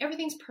 and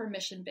everything's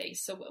permission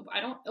based. So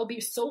it'll be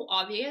so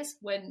obvious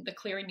when the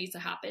clearing needs to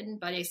happen,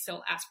 but I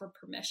still ask for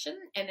permission,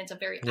 and it's a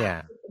very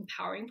active,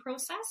 empowering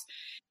process.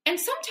 And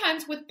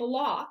sometimes with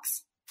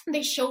blocks,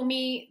 they show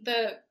me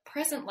the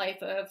present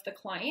life of the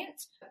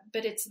client,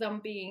 but it's them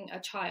being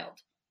a child.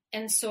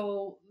 And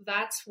so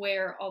that's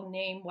where I'll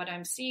name what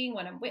I'm seeing,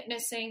 what I'm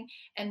witnessing.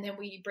 And then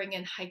we bring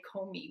in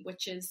Haikomi,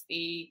 which is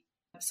the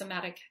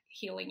somatic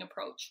healing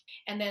approach.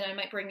 And then I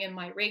might bring in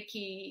my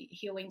Reiki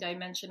healing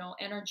dimensional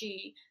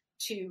energy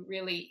to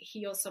really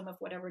heal some of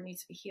whatever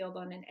needs to be healed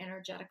on an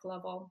energetic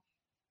level.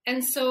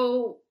 And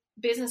so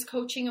business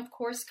coaching, of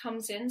course,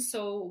 comes in.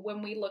 So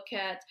when we look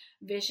at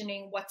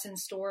visioning what's in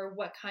store,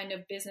 what kind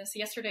of business.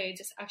 Yesterday, I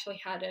just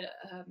actually had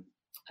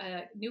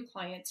a new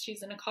client.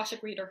 She's an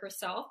Akashic reader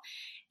herself.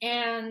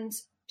 And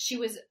she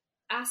was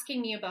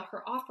asking me about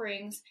her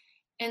offerings.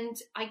 And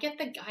I get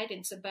the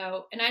guidance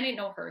about, and I didn't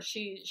know her.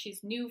 She's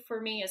new for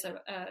me as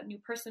a new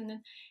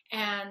person.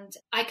 And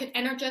I could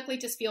energetically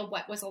just feel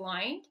what was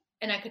aligned.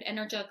 And I could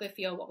energetically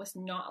feel what was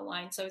not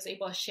aligned. So I was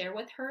able to share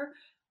with her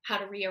how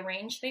to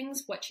rearrange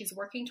things, what she's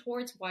working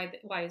towards, why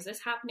is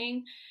this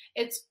happening?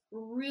 It's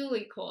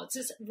really cool. It's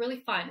just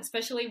really fun,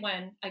 especially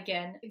when,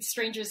 again,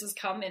 strangers just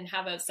come and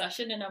have a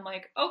session and I'm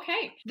like,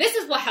 okay, this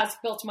is what has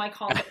built my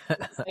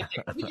confidence.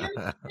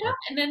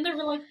 And then they're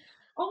like,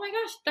 oh my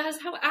gosh,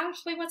 that's how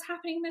actually what's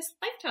happening in this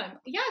lifetime.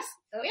 Yes.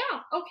 Oh yeah.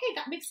 Okay.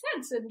 That makes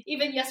sense. And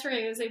even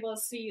yesterday I was able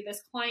to see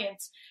this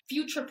client's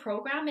future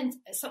program. And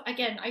so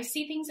again, I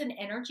see things in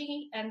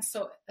energy. And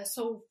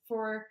so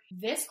for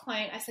this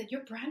client, I said,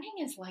 your branding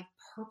is like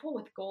purple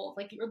with gold.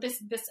 Like you're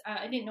this,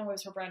 I didn't know it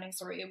was her branding.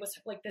 Sorry. It was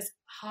like this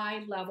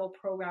high level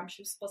program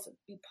she was supposed to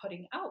be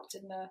putting out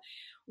in the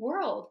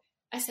world.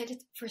 I said,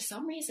 for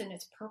some reason,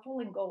 it's purple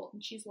and gold.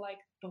 And she's like,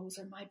 those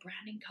are my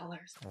branding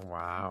colors.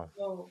 Wow.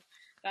 So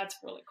that's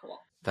really cool.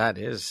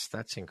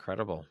 That's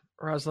incredible.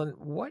 Rosalind,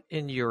 what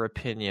in your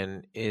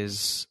opinion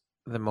is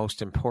the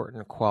most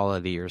important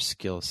quality or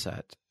skill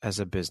set as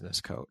a business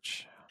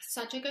coach?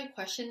 Such a good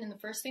question. And the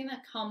first thing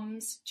that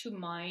comes to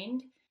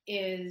mind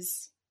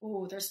is,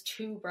 there's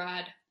two,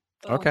 Brad.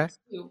 Okay.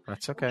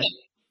 That's okay.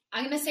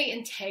 I'm going to say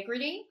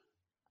integrity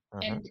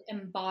and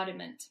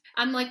embodiment.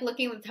 I'm like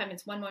looking at the time.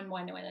 It's 1:11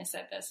 when I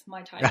said this,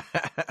 my time.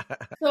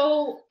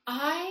 So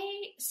I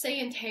say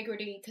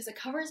integrity because it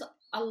covers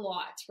a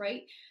lot,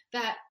 right?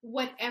 That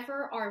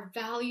whatever our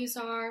values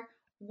are,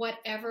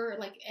 whatever,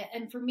 like,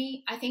 and for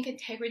me, I think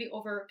integrity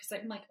over,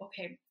 because I'm like,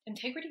 okay,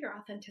 integrity or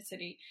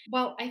authenticity?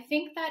 Well, I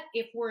think that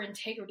if we're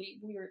integrity,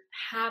 we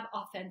have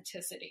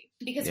authenticity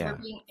because we're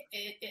being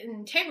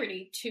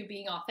integrity to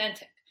being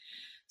authentic.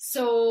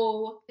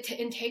 So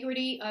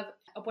integrity of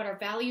what our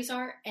values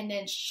are, and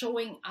then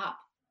showing up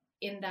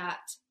in that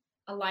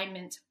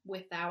alignment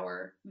with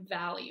our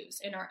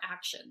values in our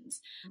actions,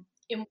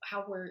 in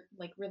how we're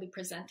like really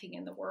presenting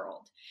in the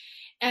world.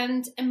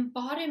 And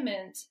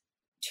embodiment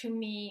to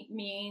me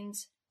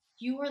means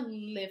you are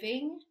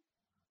living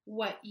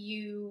what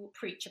you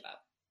preach about,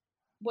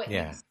 what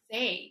you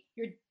say.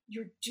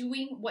 You're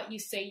doing what you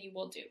say you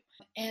will do.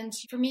 And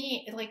for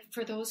me, like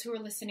for those who are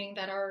listening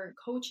that are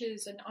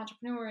coaches and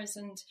entrepreneurs,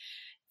 and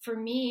for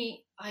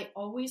me, I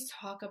always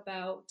talk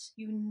about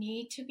you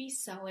need to be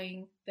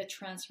selling the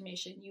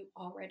transformation you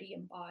already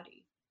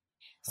embody.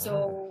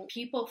 So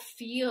people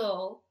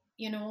feel,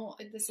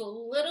 there's a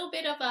little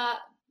bit of a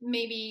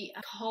maybe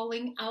a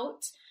calling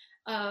out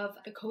of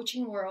the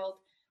coaching world.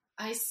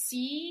 I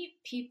see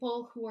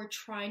people who are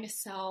trying to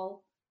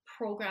sell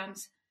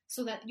programs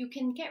so that you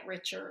can get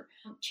richer,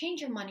 change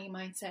your money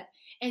mindset.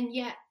 And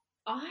yet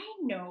I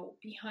know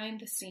behind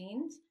the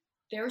scenes,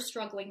 they're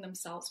struggling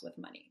themselves with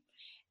money.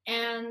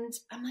 And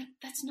I'm like,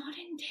 that's not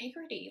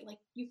integrity. Like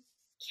you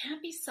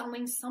can't be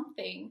selling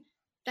something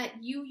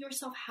that you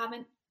yourself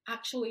haven't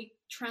actually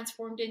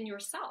transformed in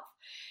yourself.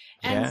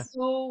 And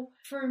so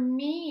for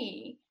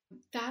me,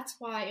 that's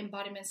why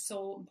embodiment is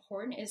so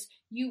important, is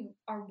you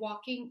are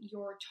walking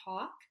your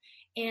talk,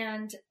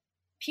 and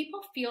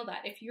people feel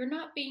that if you're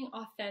not being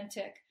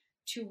authentic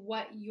to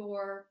what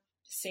you're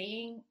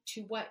saying,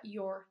 to what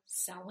you're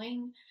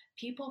selling,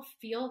 people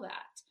feel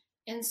that.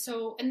 And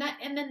so, and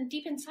then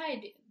deep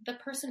inside, the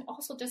person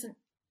also doesn't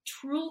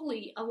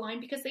truly align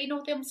because they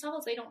know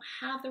themselves, they don't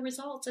have the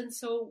results. And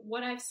so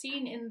what I've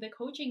seen in the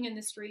coaching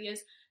industry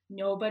is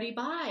nobody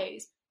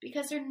buys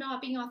because they're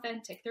not being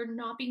authentic. They're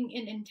not being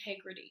in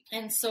integrity.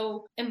 And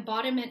so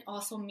embodiment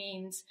also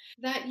means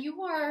that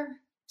you are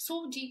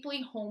so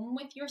deeply home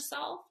with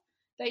yourself,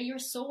 that you're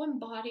so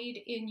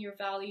embodied in your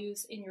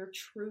values, in your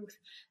truth,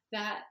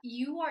 that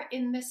you are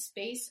in this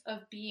space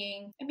of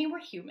being, we're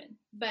human,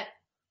 but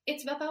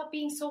it's about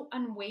being so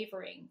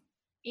unwavering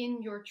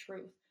in your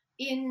truth,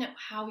 in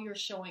how you're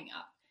showing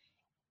up.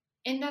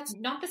 And that's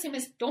not the same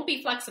as don't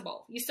be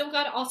flexible. You still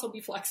got to also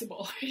be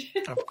flexible.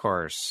 Of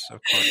course.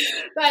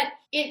 But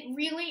it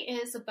really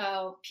is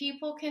about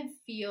people can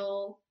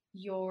feel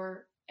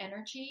your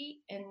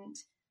energy and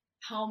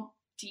how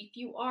deep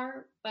you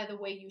are by the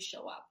way you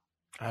show up.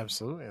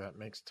 Absolutely. That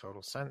makes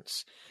total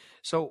sense.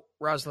 So,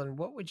 Rosalind,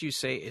 what would you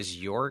say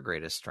is your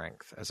greatest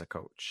strength as a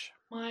coach?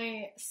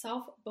 My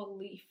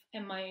self-belief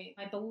and my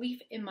belief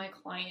in my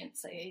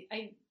clients.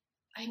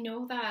 I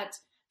know that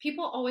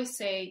people always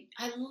say,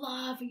 I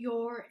love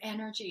your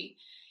energy.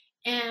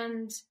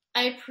 And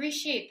I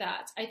appreciate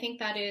that. I think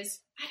that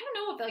is, I don't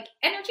know if like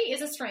energy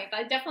is a strength.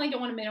 I definitely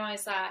don't want to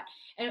minimize that.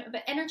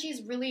 But energy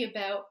is really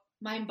about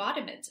my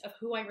embodiment of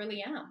who I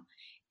really am.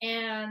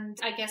 And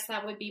I guess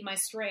that would be my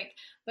strength.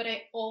 But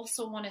I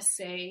also want to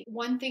say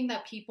one thing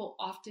that people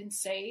often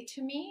say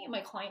to me,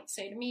 my clients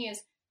say to me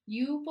is,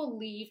 you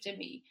believed in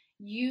me.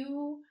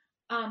 You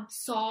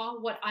saw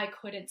what I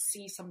couldn't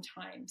see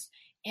sometimes.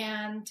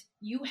 And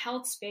you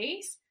held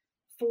space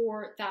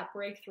for that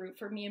breakthrough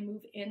for me to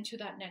move into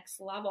that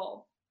next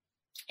level.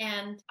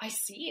 And I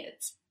see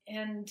it.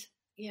 And,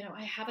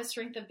 I have a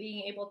strength of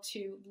being able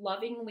to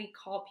lovingly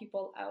call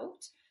people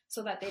out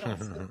so that they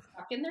don't stay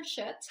stuck in their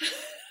shit.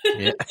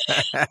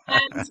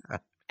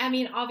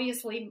 And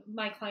obviously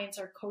my clients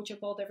are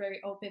coachable. They're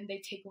very open.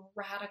 They take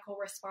radical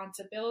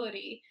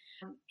responsibility.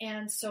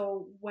 And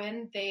so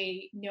when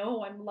they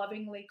know I'm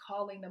lovingly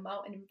calling them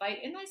out and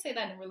and I say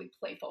that in a really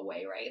playful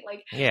way, right?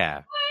 Like,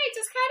 I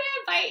just kind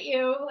of invite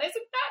you.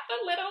 Isn't that the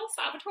little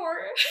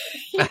saboteur?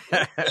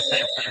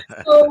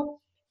 So,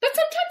 but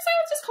sometimes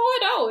I'll just call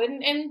it out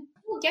and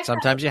we'll get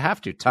sometimes that. You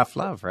have to. Tough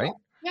love, right?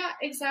 Yeah,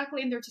 exactly.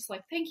 exactly. And they're just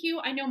like, thank you.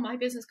 I know my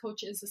business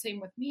coach is the same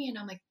with me. And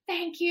I'm like,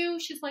 thank you.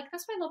 She's like,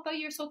 that's what I love about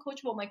you. You're so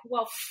coachable. I'm like,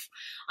 well,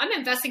 I'm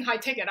investing high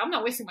ticket. I'm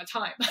not wasting my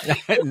time.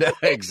 No,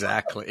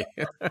 exactly.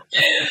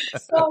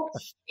 So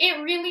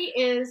it really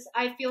is.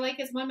 I feel like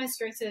it's one of my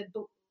strengths.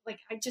 Like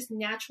I just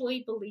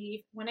naturally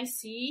believe when I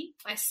see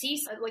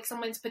like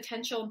someone's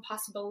potential and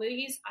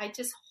possibilities, I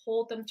just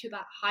hold them to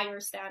that higher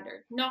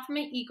standard, not from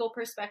an ego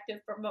perspective,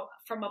 from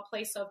a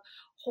place of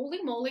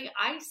holy moly,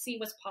 I see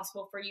what's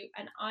possible for you,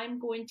 and I'm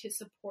going to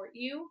support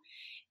you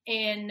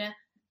in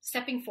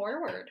stepping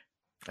forward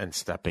and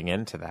stepping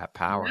into that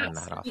power and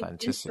that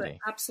authenticity.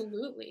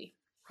 Absolutely.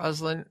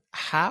 Rosalind,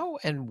 how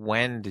and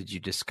when did you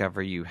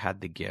discover you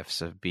had the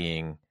gifts of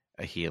being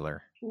a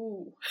healer?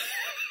 Ooh.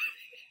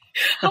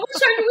 How much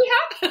time do we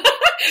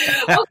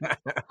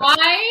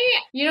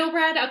have?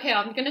 Brad, okay,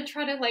 I'm going to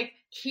try to like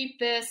keep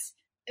this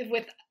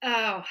with,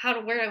 where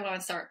do I want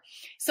to start?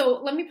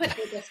 So let me put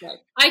it this way.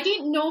 I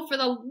didn't know for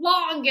the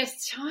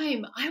longest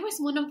time. I was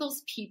one of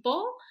those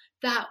people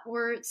that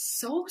were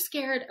so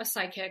scared of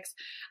psychics.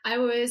 I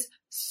was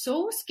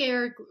so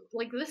scared,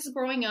 like this is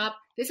growing up.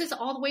 This is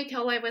all the way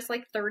till I was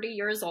like 30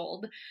 years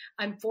old.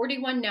 I'm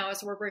 41 now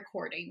as we're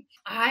recording.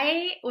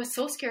 I was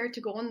so scared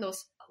to go in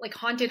those like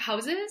haunted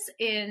houses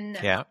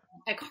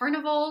at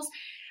carnivals.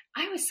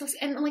 I was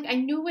and like, I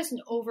knew it was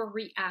an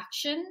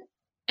overreaction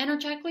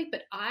energetically,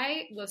 but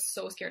I was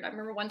so scared. I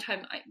remember one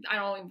time, I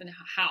don't even know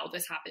how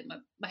this happened.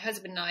 My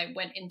husband and I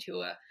went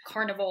into a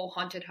carnival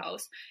haunted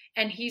house,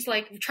 and he's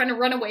like trying to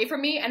run away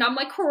from me, and I'm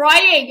like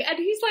crying, and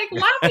he's like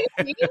laughing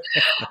at me.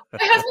 My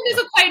husband is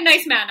a quite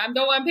nice man. I'm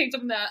the one who picked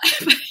him that,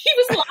 but he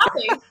was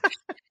laughing.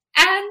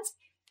 And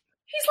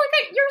he's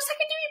like, you're a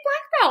secondary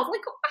black belt.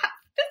 Like,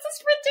 this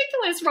is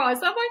ridiculous, Roz.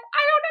 I'm like,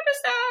 I don't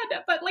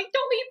understand, but like,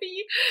 don't leave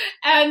me.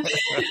 And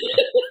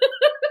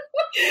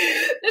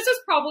this was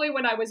probably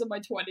when I was in my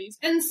 20s.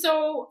 And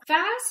so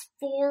fast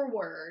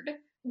forward,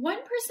 one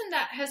person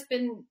that has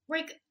been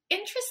like,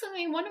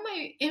 interestingly, one of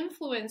my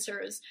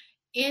influencers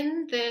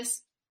in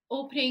this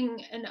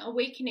opening and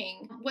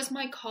awakening was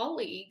my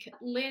colleague, Dr.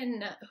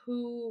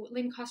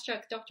 Lynn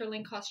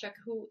Koschuk,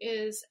 who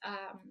is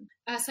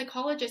a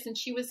psychologist, and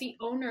she was the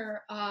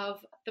owner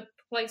of the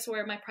place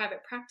where my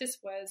private practice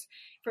was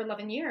for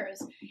 11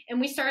 years. And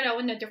we started out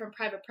in a different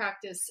private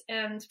practice,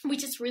 and we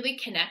just really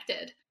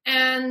connected.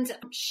 And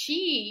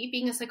she,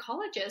 being a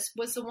psychologist,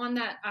 was the one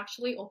that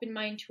actually opened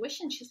my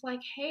intuition. She's like,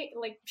 hey,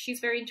 like, she's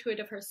very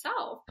intuitive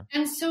herself.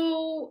 And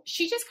so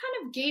she just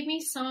kind of gave me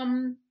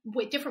some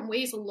different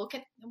ways to look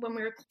at when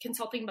we were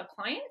consulting about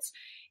clients.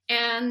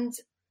 And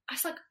I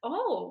was like,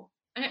 oh,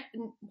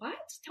 what?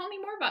 Tell me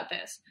more about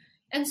this.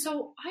 And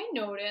so I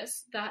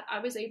noticed that I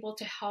was able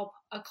to help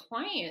a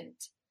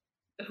client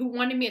who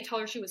wanted me to tell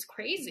her she was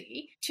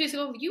crazy to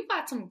go, you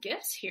got some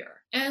gifts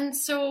here. And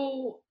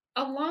so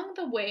along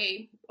the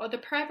way, the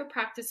private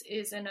practice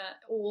is in an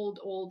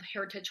old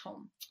heritage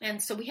home.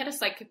 And so we had a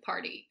psychic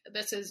party.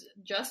 This is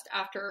just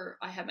after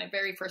I had my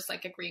very first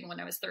psychic reading when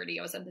I was 30.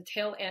 I was at the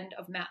tail end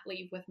of mat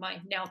leave with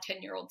my now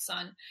 10-year-old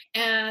son.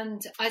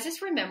 And I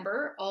just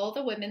remember all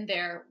the women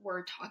there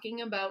were talking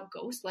about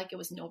ghosts like it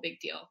was no big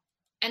deal.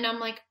 And I'm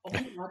like, oh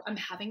my God, I'm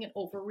having an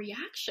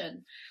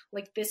overreaction.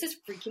 Like, this is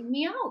freaking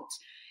me out.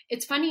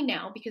 It's funny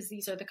now because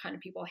these are the kind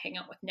of people I hang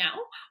out with now.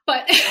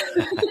 But,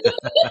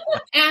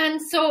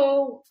 and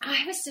so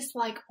I was just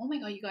like, oh my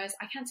God, you guys,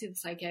 I can't see the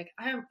psychic.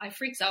 I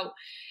freaks out.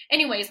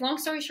 Anyways, long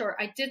story short,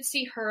 I did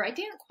see her. I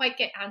didn't quite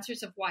get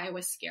answers of why I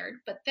was scared.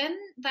 But then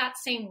that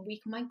same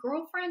week, my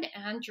girlfriend,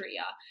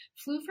 Andrea,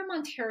 flew from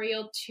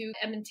Ontario to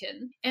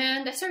Edmonton.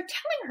 And I started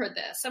telling her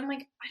this. I'm like,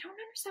 I don't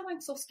understand why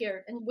I'm so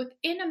scared. And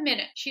within a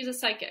minute, she's a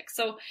psychic.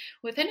 So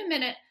within a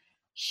minute,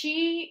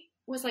 she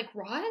was like,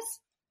 Roz,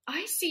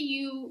 I see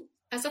you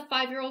as a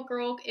 5-year-old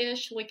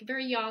girl-ish, like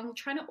very young,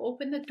 trying to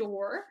open the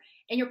door,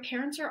 and your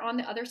parents are on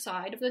the other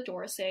side of the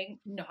door saying,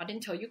 not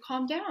until you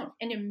calm down.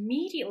 And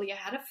immediately I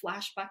had a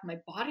flashback. My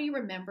body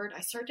remembered.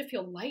 I started to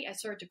feel light. I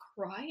started to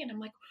cry, and I'm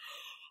like,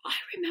 I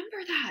remember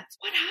that.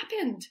 What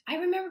happened? I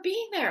remember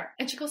being there.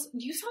 And she goes,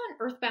 you saw an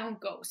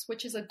earthbound ghost,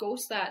 which is a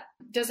ghost that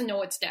doesn't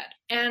know it's dead.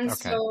 And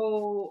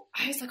so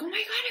I was like, oh my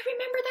God, I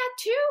remember that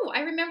too. I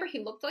remember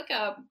he looked like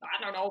a,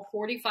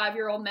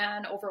 45-year-old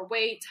man,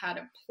 overweight, had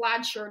a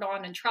plaid shirt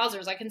on and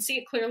trousers. I can see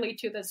it clearly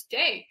to this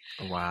day.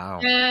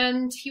 Wow.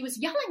 And he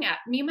was yelling at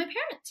me and my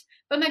parents.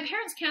 But my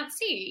parents can't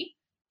see.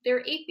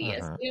 They're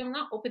atheists. They're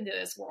not open to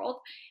this world.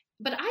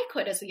 But I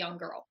could as a young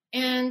girl.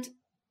 And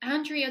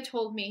Andrea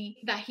told me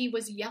that he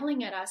was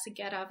yelling at us to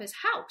get out of his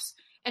house.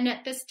 And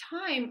at this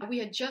time, we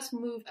had just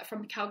moved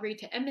from Calgary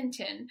to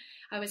Edmonton.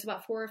 I was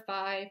about 4 or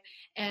 5,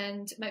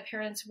 and my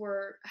parents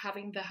were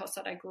having the house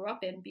that I grew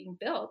up in being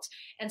built.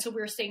 And so we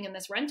were staying in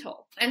this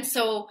rental. And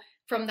so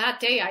from that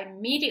day, I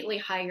immediately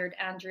hired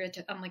Andrea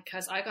I'm like,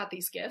 because I got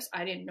these gifts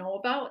I didn't know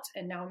about,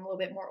 and now I'm a little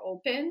bit more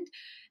open.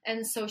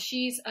 And so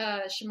she's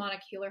a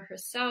shamanic healer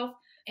herself.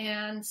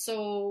 And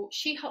so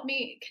she helped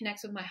me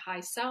connect with my high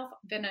self.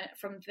 Then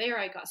from there,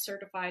 I got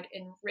certified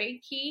in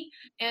Reiki.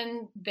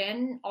 And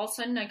then all of a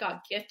sudden I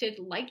got gifted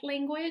light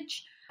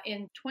language.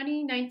 in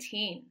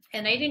 2019.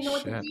 And I didn't know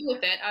what to do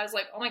with it. I was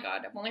like, oh my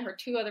God, I've only heard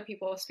 2 other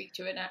people speak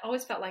to it. And I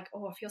always felt like,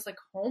 oh, it feels like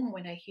home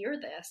when I hear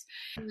this.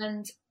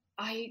 And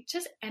I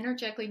just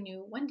energetically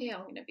knew one day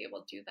I'm going to be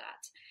able to do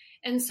that.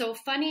 And so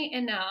funny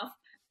enough,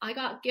 I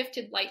got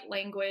gifted light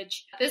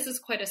language. This is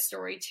quite a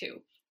story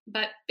too.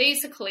 But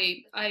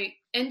basically, I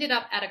ended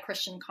up at a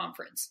Christian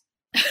conference.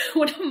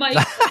 One of my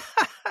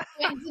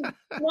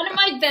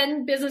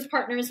then business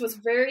partners was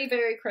very,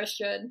 very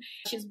Christian.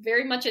 She's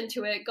very much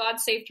into it. God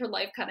saved her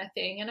life kind of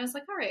thing. And I was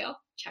like, all right, I'll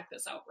check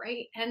this out,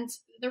 right? And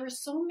there were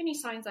so many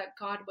signs that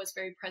God was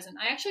very present.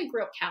 I actually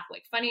grew up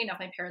Catholic. Funny enough,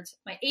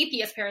 my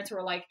atheist parents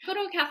were like, go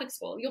to a Catholic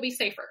school, you'll be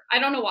safer. I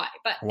don't know why,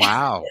 but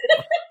wow.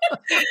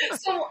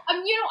 So, I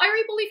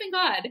already believe in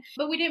God,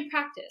 but we didn't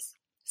practice.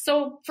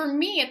 So for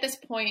me at this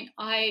point,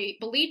 I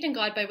believed in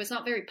God, but I was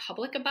not very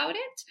public about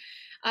it.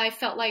 I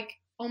felt like,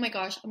 oh my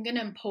gosh, I'm going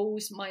to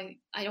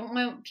I don't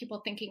want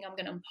people thinking I'm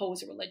going to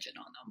impose a religion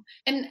on them.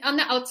 And on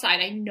the outside,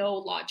 I know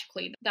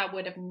logically that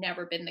would have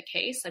never been the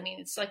case. I mean,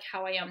 it's like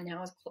how I am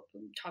now,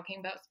 talking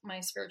about my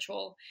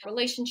spiritual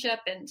relationship,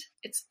 and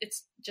it's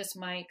just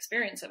my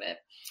experience of it.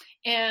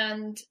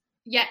 And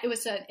yet it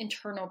was an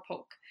internal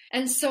poke.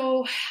 And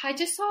so I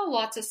just saw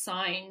lots of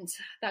signs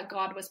that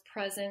God was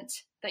present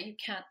that you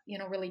can't,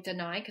 really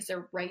deny because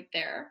they're right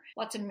there.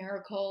 Lots of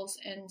miracles.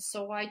 And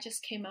so I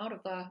just came out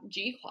of the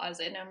G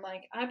closet and I'm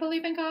like, I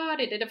believe in God.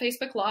 I did a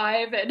Facebook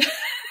Live and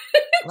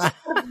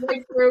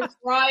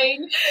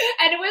crying.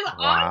 And it was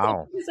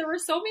awesome because there were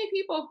so many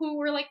people who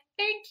were like,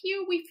 thank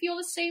you. We feel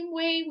the same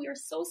way. We are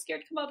so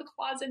scared to come out of the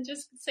closet and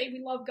just say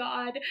we love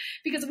God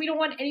because we don't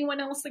want anyone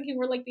else thinking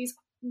we're like these,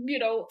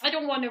 I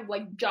don't want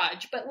to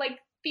judge, but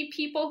the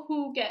people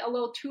who get a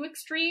little too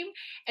extreme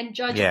and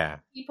judge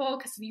people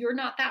because you're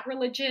not that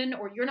religion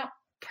or you're not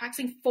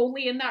practicing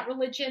fully in that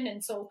religion.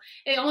 And so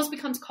it almost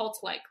becomes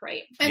cult-like,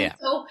 right? And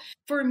so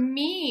for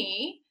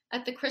me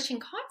at the Christian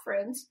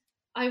conference,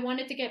 I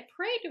wanted to get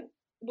prayed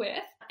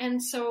with.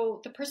 And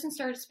so the person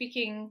started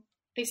speaking.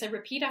 They said,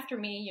 repeat after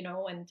me,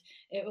 and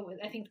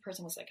I think the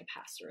person was like a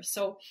pastor.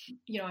 So,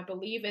 I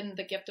believe in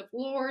the gift of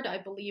Lord. I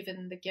believe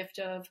in the gift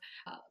of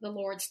the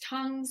Lord's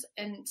tongues.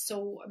 And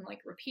so I'm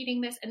repeating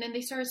this. And then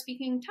they started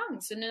speaking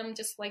tongues. And then I'm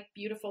just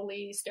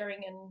beautifully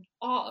staring in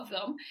awe of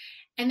them.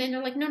 And then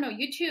they're like, no,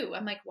 you too.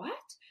 I'm like, what?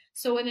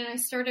 So and then I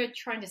started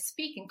trying to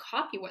speak and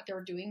copy what they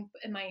were doing.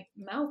 And my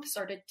mouth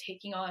started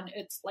taking on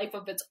its life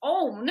of its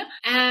own.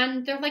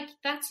 And they're like,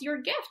 that's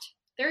your gift.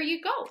 There you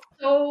go.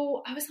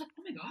 So I was like,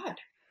 oh my God.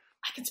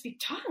 I can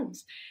speak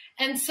tongues.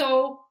 And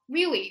so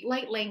really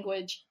light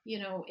language,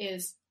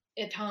 is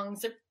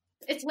tongues.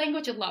 It's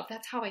language of love.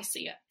 That's how I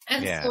see it.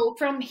 And so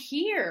from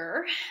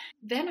here,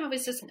 then I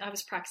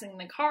was practicing in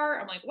the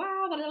car. I'm like,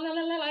 wow, blah, blah, blah,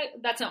 blah.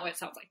 That's not what it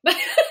sounds like.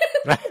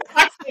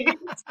 We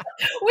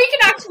can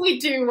actually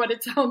do what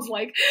it sounds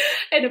like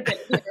in a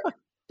bit here.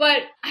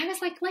 But I was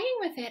laying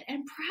with it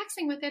and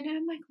practicing with it. And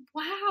I'm like,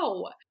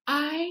 wow,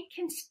 I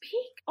can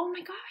speak. Oh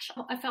my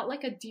gosh. I felt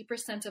like a deeper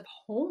sense of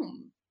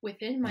home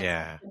within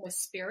my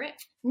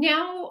spirit.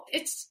 Now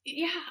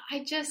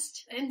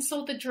and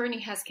so the journey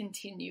has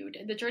continued.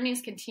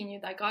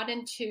 I got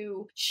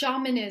into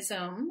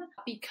shamanism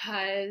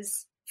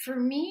because for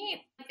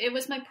me, it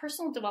was my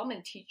personal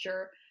development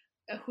teacher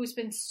who's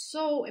been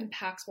so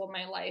impactful in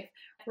my life.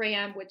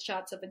 Rayanne with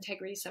Shots of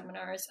Integrity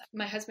Seminars.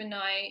 My husband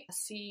and I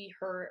see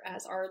her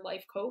as our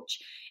life coach,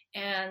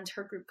 and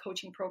her group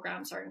coaching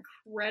programs are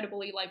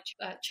incredibly life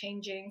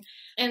changing.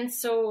 And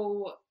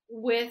so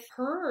with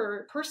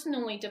her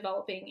personally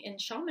developing in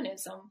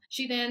shamanism,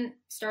 she then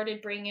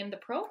started bringing in the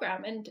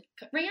program. And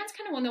Rayanne's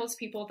kind of one of those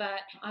people that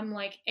I'm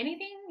like,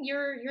 anything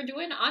you're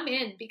doing, I'm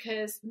in,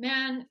 because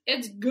man,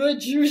 it's good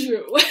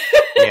juju.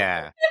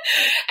 Yeah.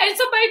 And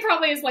somebody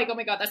probably is like, oh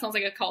my God, that sounds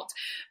like a cult.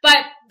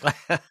 But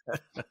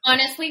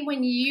honestly,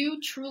 when you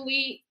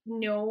truly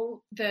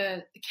know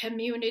the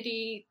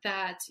community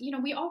that,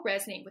 we all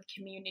resonate with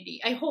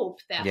community. I hope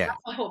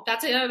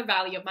that's another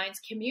value of mine's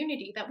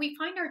community, that we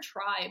find our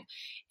tribe.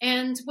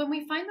 And when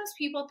we find those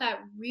people that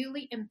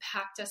really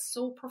impact us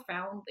so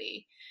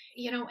profoundly,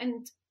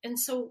 and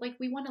so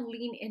we want to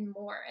lean in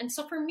more. And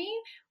so for me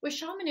with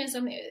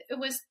shamanism, it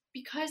was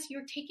because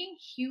you're taking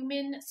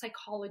human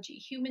psychology,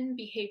 human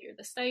behavior,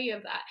 the study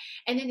of that,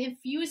 and then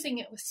infusing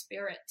it with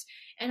spirit.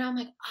 And I'm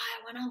like,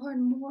 I want to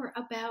learn more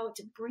about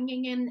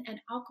bringing in and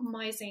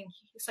alchemizing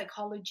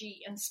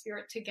psychology and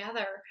spirit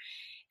together.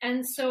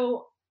 And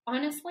so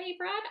honestly,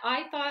 Brad,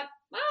 I thought,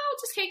 well,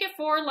 I'll just take it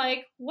for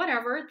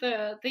whatever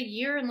the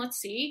year, and let's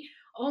see.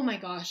 Oh my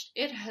gosh,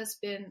 it has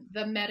been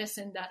the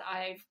medicine that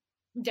I've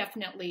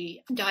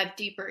definitely dive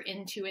deeper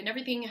into, and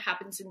everything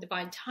happens in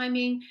divine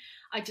timing.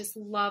 I just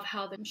love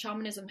how the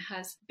shamanism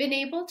has been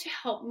able to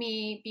help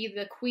me be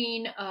the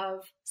queen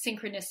of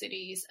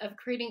synchronicities, of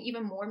creating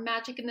even more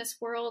magic in this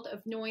world,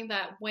 of knowing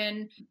that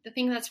when the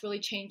thing that's really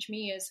changed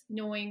me is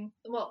knowing,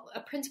 a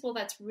principle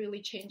that's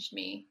really changed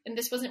me, and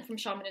this wasn't from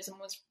shamanism,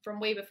 was from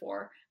way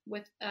before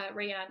with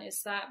Rayanne,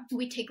 is that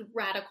we take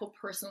radical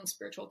personal and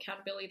spiritual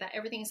accountability, that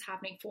everything is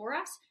happening for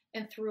us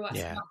and through us,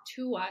 not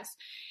to us.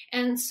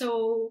 And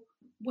so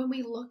when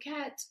we look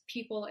at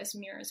people as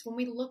mirrors, when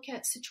we look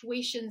at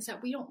situations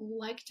that we don't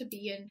like to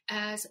be in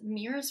as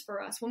mirrors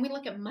for us, when we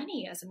look at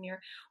money as a mirror,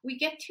 we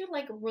get to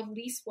like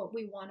release what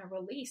we want to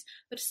release.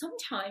 But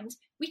sometimes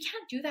we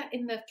can't do that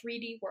in the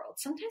 3D world.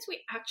 Sometimes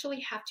we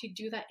actually have to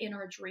do that in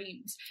our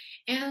dreams.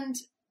 And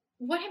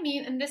what I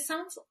mean, and this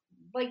sounds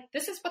like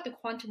this is what the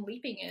quantum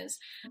leaping is.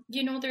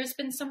 There's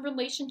been some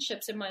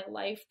relationships in my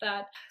life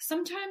that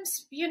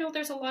sometimes,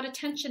 there's a lot of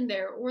tension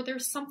there, or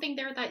there's something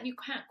there that you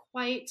can't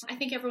quite, I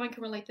think everyone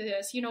can relate to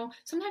this.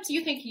 Sometimes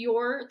you think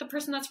you're the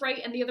person that's right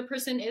and the other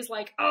person is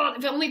like, oh,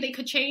 if only they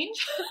could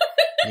change.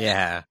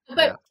 Yeah.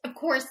 But of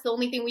course, the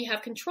only thing we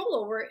have control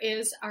over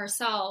is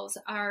ourselves,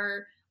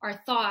 our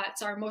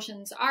thoughts, our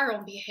emotions, our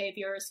own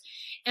behaviors.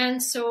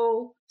 And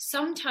so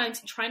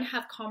sometimes trying to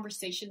have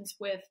conversations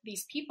with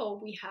these people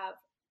we have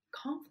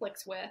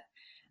conflicts with,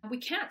 we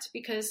can't,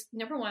 because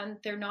number one,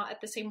 they're not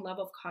at the same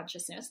level of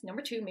consciousness.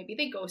 Number two, maybe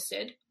they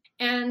ghosted,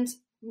 and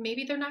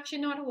maybe they're actually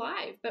not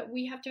alive. But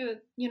we have to,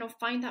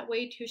 find that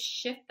way to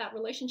shift that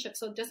relationship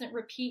so it doesn't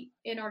repeat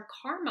in our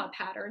karma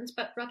patterns,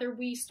 but rather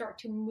we start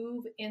to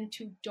move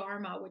into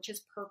dharma, which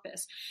is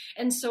purpose.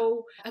 And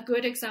so a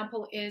good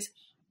example is,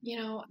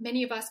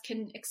 many of us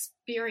can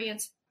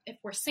experience, if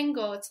we're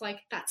single, it's like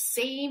that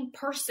same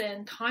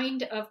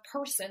kind of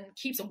person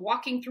keeps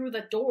walking through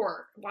the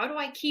door. Why do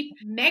I keep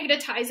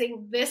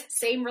magnetizing this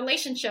same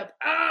relationship?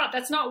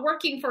 That's not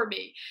working for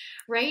me,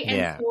 right?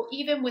 Yeah. And so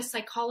even with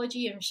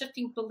psychology and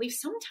shifting beliefs,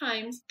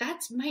 sometimes that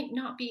might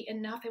not be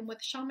enough. And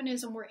with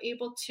shamanism, we're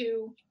able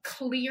to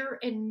clear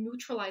and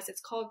neutralize. It's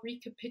called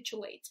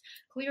recapitulate.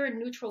 Clear and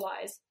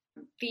neutralize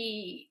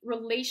the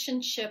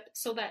relationship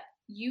so that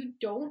you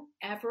don't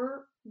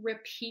ever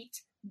repeat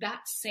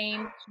that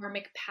same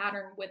karmic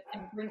pattern with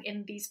and bring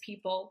in these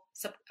people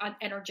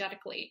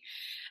energetically.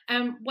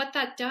 And what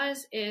that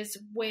does is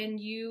when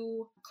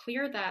you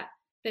clear that,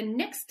 the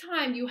next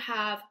time you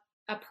have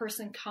a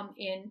person come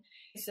in,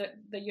 so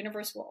the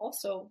universe will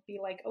also be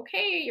like,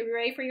 okay, you're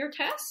ready for your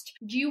test?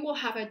 You will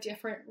have a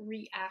different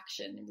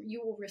reaction.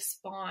 You will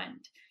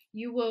respond.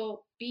 You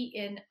will be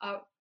in a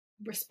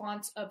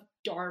response of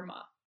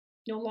dharma.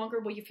 No longer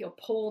will you feel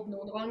pulled.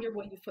 No longer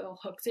will you feel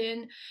hooked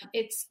in.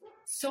 It's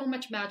so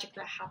much magic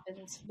that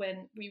happens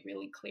when we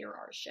really clear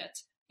our shit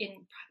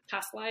in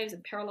past lives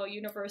and parallel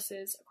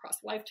universes across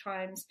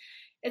lifetimes.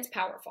 It's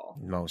powerful.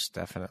 Most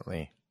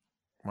definitely.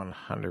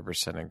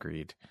 100%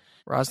 agreed.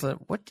 Rosalind,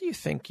 what do you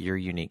think your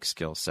unique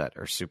skill set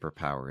or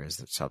superpower is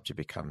that's helped you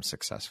become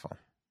successful?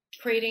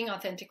 Creating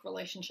authentic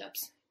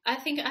relationships. I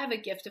think I have a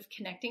gift of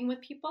connecting with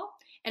people,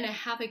 and I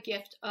have a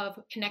gift of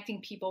connecting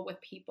people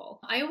with people.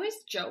 I always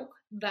joke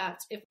that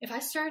if I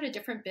started a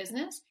different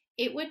business,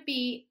 it would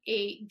be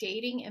a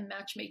dating and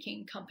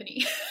matchmaking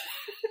company.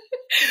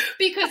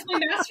 Because my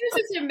master's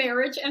is in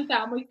marriage and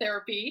family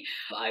therapy.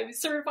 I'm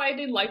certified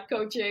in life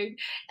coaching.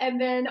 And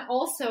then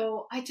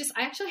also, I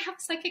actually have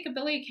a psychic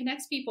ability to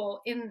connect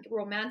people in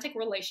romantic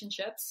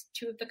relationships.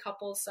 Two of the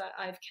couples that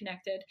I've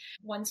connected,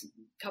 one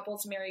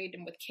couple's married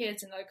and with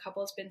kids, and the other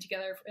couple's been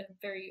together in a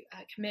very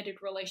committed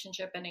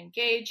relationship and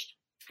engaged.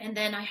 And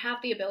then I have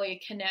the ability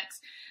to connect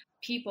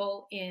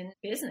people in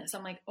business.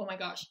 I'm like, oh my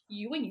gosh,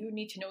 you and you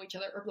need to know each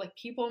other, or like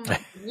people in my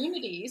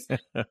communities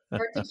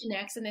start to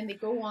connect, and then they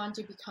go on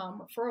to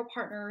become referral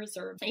partners,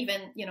 or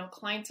even,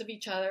 clients of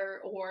each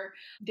other, or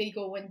they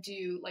go and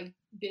do like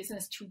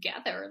business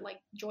together, like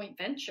joint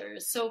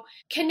ventures. So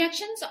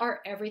connections are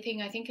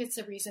everything. I think it's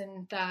the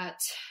reason that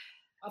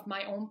of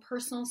my own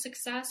personal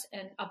success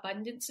and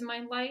abundance in my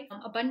life.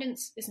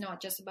 Abundance is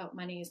not just about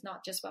money, it's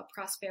not just about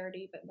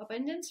prosperity, but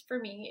abundance for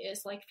me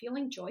is like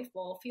feeling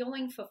joyful,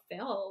 feeling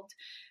fulfilled,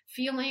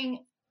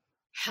 feeling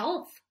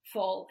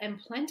healthful and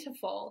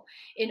plentiful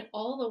in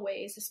all the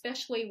ways,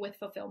 especially with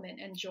fulfillment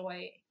and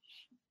joy.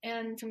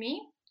 And to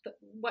me,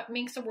 what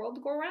makes the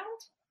world go around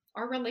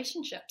are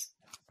relationships.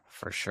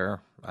 For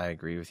sure. I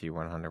agree with you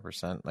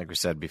 100%. Like we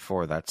said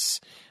before,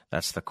 that's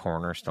the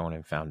cornerstone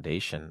and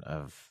foundation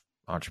of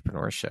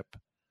entrepreneurship.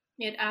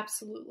 It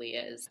absolutely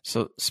is.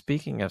 So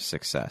speaking of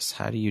success,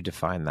 how do you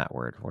define that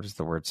word? What does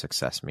the word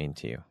success mean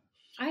to you?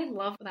 I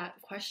love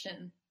that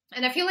question.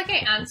 And I feel like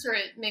I answer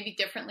it maybe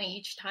differently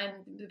each time,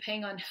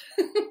 depending on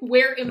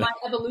where in my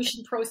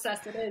evolution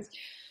process it is.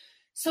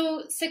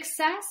 So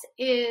success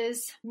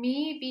is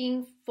me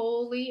being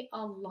fully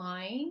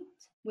aligned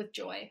with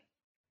joy.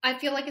 I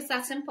feel like it's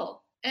that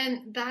simple.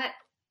 And that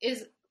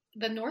is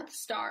the North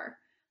Star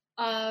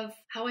of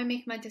how I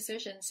make my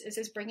decisions. Is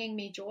this bringing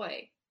me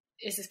joy?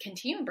 Is this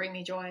continuing to bring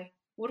me joy?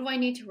 What do I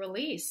need to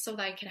release so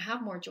that I can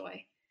have more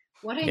joy?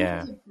 What do I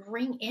need to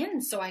bring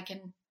in so I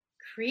can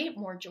create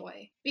more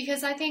joy?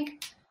 Because I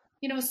think,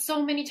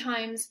 so many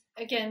times,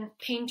 again,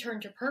 pain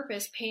turned to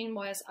purpose. Pain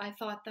was, I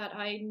thought that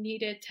I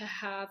needed to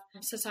have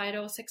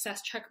societal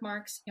success check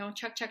marks,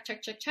 check, check,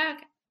 check, check,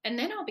 check. And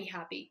then I'll be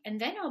happy,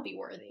 and then I'll be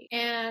worthy,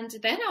 and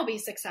then I'll be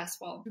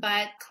successful.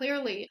 But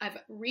clearly I've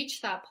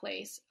reached that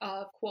place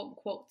of quote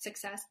unquote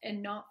success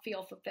and not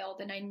feel fulfilled.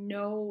 And I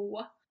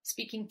know,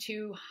 speaking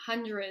to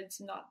hundreds,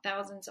 not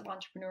thousands of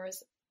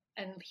entrepreneurs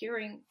and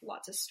hearing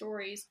lots of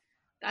stories,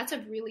 That's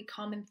a really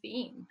common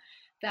theme,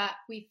 that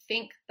we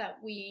think that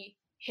we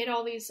hit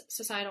all these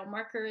societal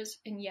markers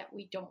and yet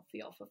we don't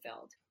feel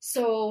fulfilled.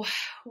 So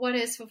what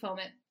is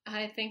fulfillment?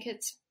 I think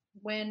it's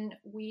when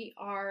we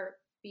are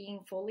being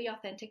fully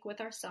authentic with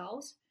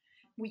ourselves,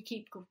 we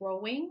keep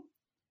growing,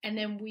 and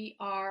then we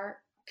are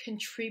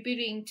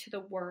contributing to the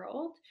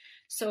world.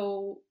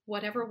 So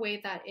whatever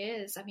way that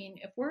is, I mean,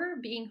 if we're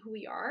being who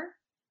we are,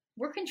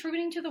 we're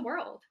contributing to the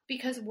world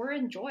because we're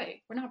in joy.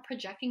 We're not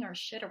projecting our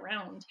shit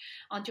around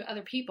onto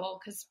other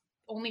people, because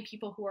only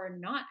people who are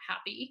not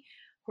happy,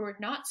 who are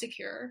not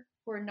secure,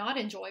 who are not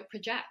in joy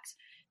project.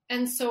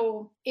 And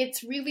so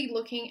it's really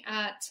looking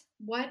at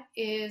what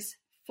is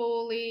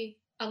fully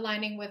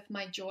aligning with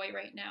my joy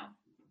right now.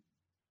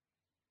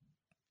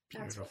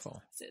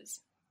 Beautiful.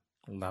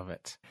 Love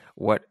it.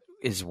 What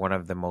is one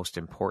of the most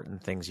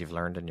important things you've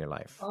learned in your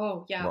life?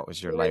 Oh, yeah. What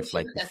was your life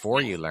like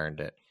before you learned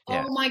it?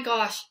 Yeah. Oh my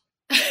gosh.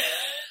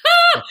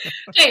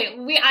 Okay,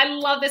 I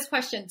love this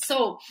question.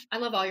 So I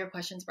love all your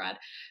questions, Brad.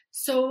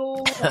 So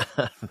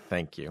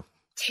thank you.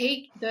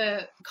 Take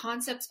the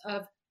concepts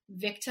of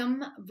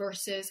victim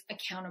versus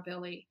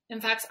accountability. In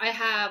fact, I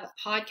have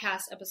a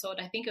podcast episode.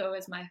 I think it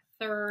was my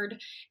third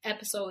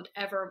episode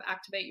ever of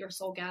Activate Your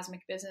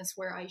Soulgasmic Business,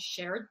 where I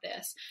shared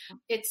this.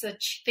 It's a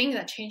thing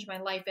that changed my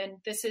life. And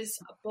this is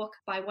a book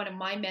by one of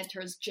my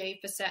mentors, Jay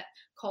Facette,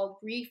 called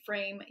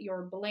Reframe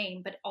Your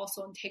Blame, but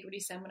also Integrity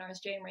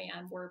Seminars. Jay and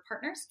Rayanne were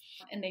partners,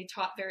 and they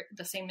taught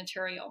the same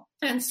material.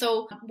 And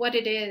so what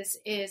it is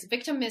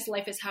victim is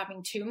life is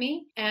happening to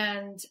me,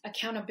 and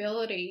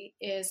accountability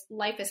is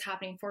life is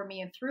happening for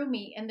me and through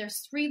me. And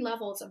there's 3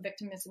 levels of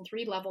victimism,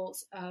 3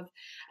 levels of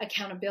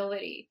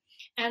accountability.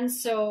 And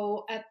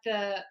so at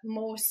the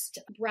most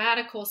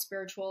radical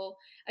spiritual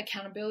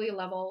accountability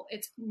level,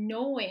 it's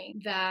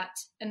knowing that,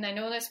 and I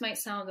know this might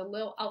sound a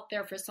little out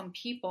there for some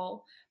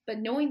people, but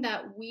knowing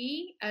that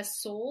we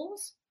as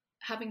souls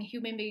having a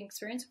human being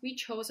experience, we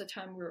chose the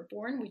time we were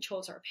born, we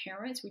chose our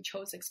parents, we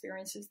chose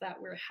experiences that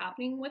were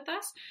happening with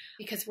us,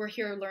 because we're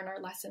here to learn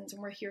our lessons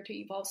and we're here to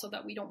evolve so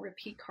that we don't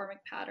repeat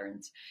karmic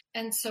patterns.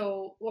 And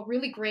so a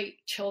really great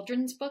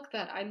children's book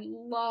that I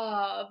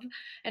love,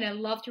 and I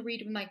love to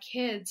read with my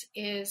kids,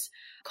 is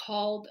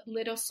called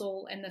Little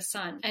Soul and the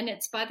Sun. And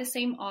it's by the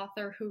same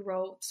author who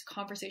wrote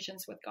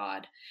Conversations with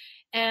God.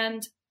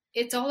 And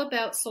it's all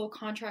about soul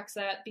contracts,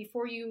 that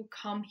before you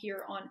come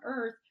here on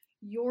earth,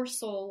 your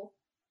soul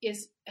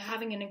is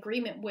having an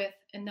agreement with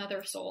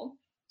another soul.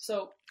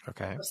 So the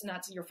person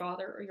that's your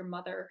father or your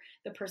mother,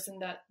 the person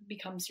that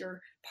becomes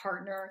your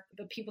partner,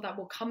 the people that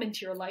will come into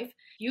your life.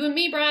 You and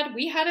me, Brad,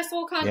 we had a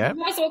soul contract,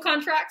 soul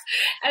contracts.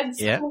 And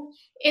so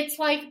it's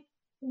like,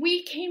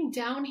 we came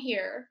down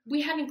here,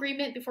 we had an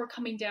agreement before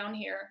coming down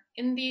here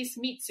in these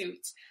meat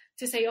suits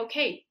to say,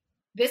 okay,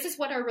 this is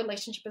what our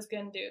relationship is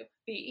going to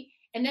be.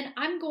 And then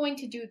I'm going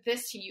to do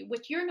this to you,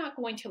 which you're not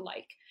going to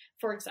like,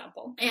 for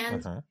example.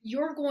 And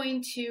you're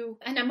going to,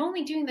 and I'm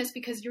only doing this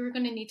because you're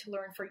going to need to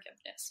learn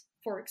forgiveness,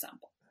 for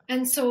example.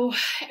 And so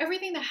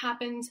everything that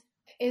happens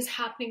is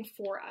happening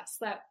for us.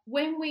 That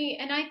when we,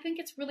 and I think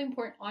it's really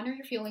important, honor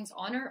your feelings,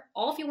 honor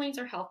all feelings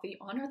are healthy,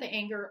 honor the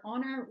anger,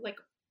 honor like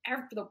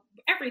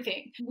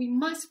everything. We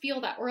must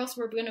feel that, or else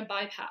we're going to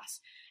bypass.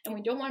 And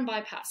we don't want to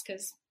bypass,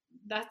 because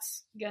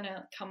that's going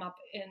to come up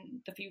in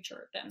the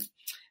future then.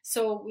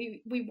 So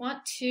we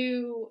want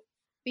to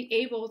be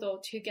able, though,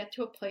 to get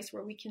to a place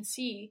where we can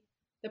see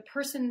the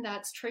person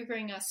that's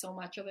triggering us so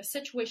much, or the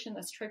situation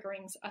that's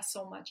triggering us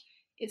so much,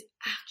 is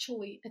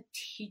actually a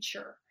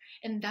teacher.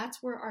 And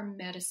that's where our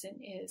medicine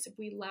is. If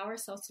we allow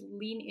ourselves to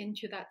lean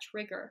into that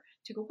trigger,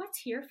 to go, what's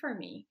here for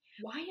me?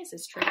 Why is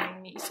this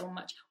triggering me so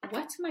much?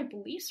 What's my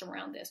beliefs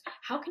around this?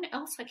 How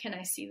else can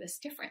I see this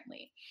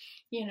differently?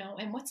 You know,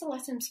 and what's the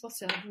lesson I'm supposed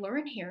to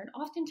learn here? And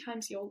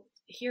oftentimes you'll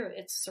hear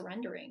it's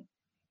surrendering.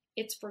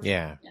 It's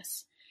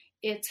forgiveness.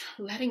 It's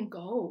letting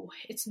go.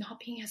 It's not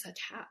being as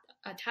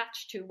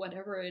attached to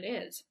whatever it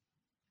is.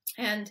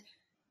 And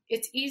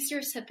it's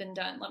easier said than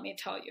done, let me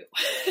tell you.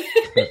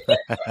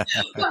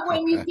 But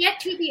when you get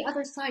to the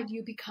other side,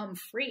 you become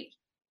free,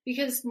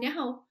 because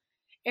now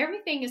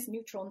everything is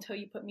neutral until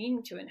you put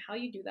meaning to it. And how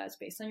you do that is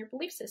based on your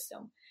belief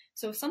system.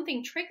 So if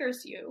something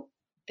triggers you,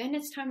 then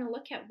it's time to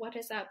look at, what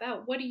is that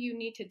about? What do you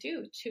need to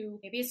do to,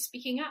 maybe it's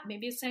speaking up,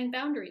 maybe it's setting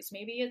boundaries,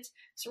 maybe it's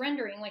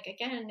surrendering. Like,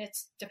 again, it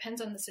depends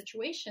on the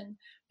situation,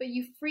 but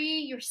you free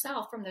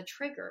yourself from the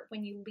trigger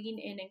when you lean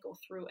in and go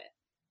through it.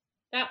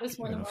 That was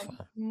one of my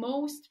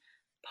most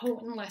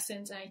potent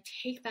lessons. And I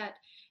take that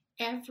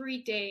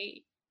every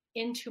day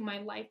into my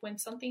life. When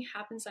something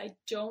happens I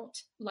don't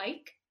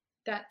like,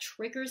 that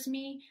triggers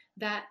me,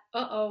 that,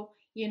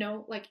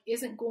 like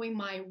isn't going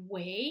my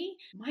way.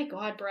 My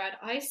God, Brad,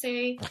 I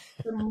say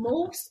the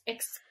most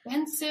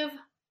expensive,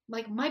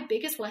 like my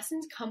biggest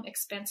lessons come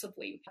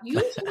expensively,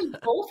 usually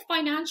both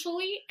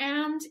financially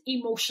and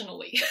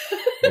emotionally.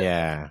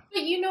 Yeah.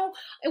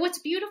 But what's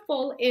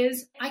beautiful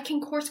is I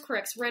can course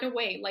correct right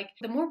away. Like,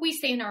 the more we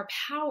stay in our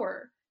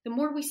power, the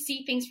more we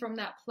see things from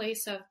that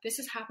place of, this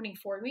is happening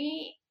for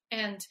me,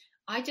 and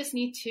I just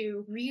need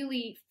to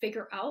really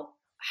figure out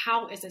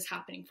how is this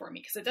happening for me?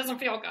 Because it doesn't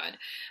feel good.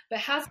 But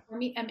has for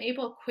me, I'm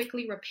able to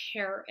quickly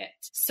repair it.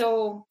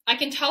 So I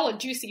can tell a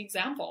juicy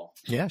example.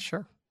 Yeah,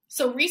 sure.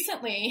 So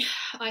recently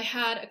I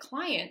had a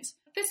client.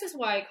 This is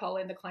why I call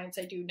in the clients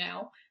I do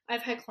now.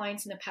 I've had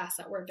clients in the past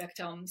that were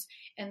victims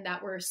and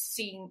that were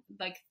seeing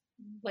like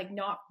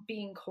not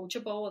being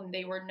coachable, and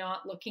they were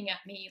not looking at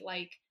me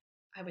like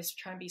I was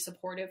trying to be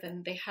supportive,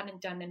 and they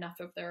hadn't done enough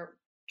of their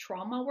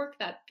trauma work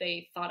that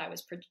they thought I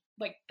was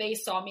like they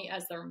saw me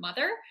as their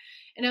mother.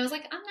 And I was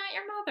like, I'm not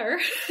your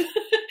mother.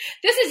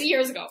 This is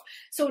years ago.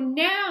 So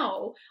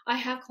now I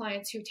have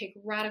clients who take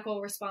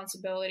radical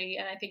responsibility.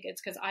 And I think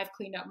it's because I've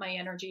cleaned up my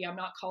energy. I'm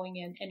not calling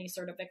in any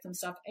sort of victim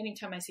stuff.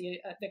 Anytime I see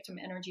a victim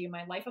energy in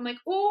my life, I'm like,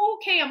 oh,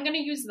 okay, I'm going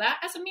to use that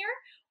as a mirror.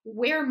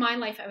 Where in my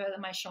life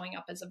am I showing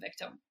up as a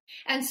victim?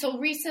 And so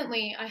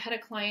recently I had a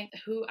client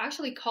who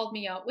actually called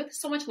me out with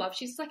so much love.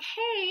 She's like,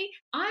 hey,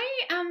 I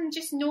am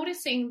just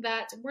noticing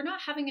that we're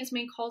not having as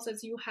many calls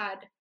as you had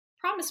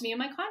promised me in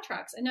my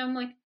contracts. And I'm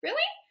like, really?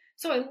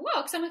 So I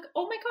look, so I'm like,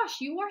 oh my gosh,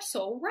 you are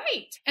so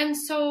right. And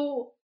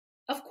so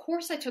of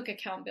course I took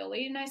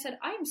accountability and I said,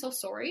 I am so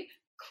sorry.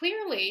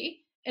 Clearly,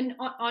 and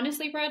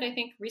honestly, Brad, I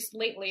think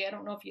lately, I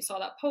don't know if you saw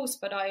that post,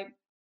 but I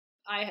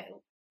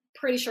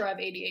pretty sure I have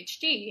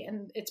ADHD,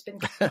 and it's been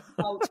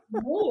out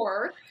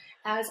more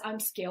as I'm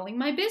scaling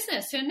my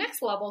business to the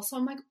next level. So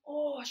I'm like,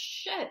 oh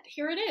shit,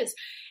 here it is.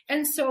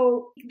 And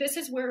so this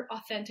is where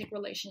authentic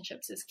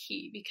relationships is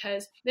key,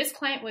 because this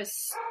client was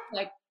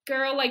like,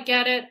 girl, I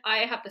get it. I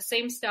have the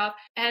same stuff.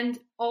 And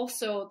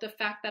also the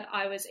fact that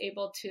I was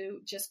able to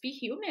just be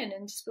human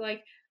and just be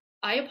like,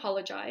 I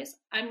apologize.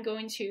 I'm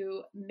going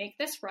to make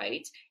this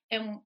right.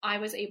 And I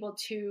was able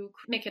to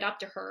make it up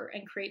to her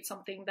and create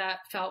something that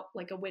felt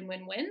like a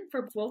win-win-win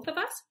for both of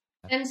us.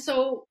 And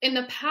so in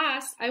the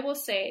past, I will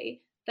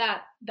say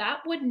that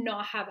would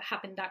not have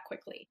happened that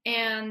quickly.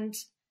 And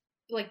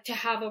like to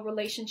have a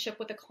relationship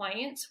with a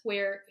client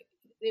where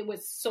it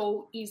was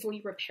so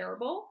easily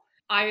repairable,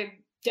 I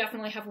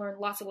definitely have learned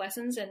lots of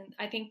lessons. And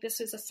I think this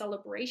is a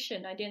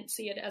celebration. I didn't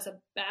see it as a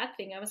bad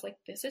thing. I was like,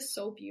 this is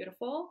so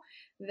beautiful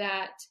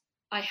that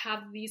I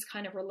have these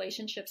kind of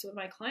relationships with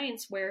my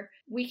clients where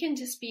we can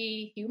just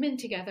be human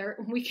together,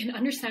 and we can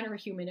understand our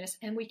humanness,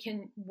 and we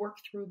can work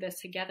through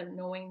this together,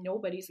 knowing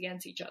nobody's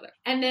against each other.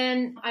 And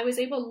then I was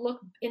able to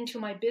look into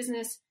my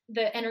business,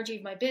 the energy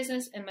of my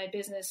business and my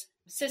business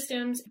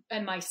systems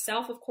and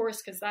myself, of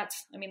course, because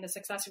the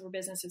success of your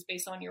business is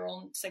based on your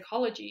own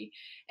psychology.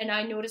 And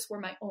I noticed where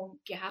my own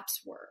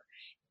gaps were.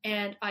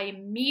 And I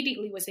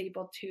immediately was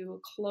able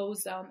to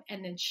close them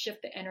and then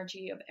shift the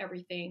energy of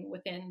everything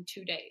within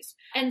 2 days.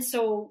 And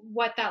so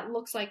what that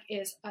looks like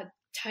is a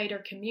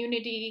tighter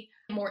community,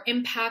 more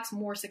impacts,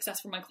 more success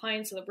for my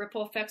clients. So the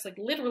ripple effects, like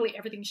literally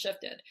everything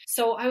shifted.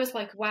 So I was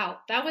like, wow,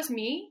 that was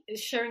me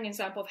sharing an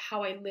example of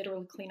how I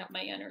literally clean up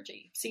my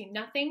energy. See,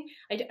 nothing,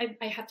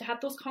 I have to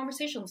have those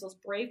conversations, those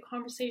brave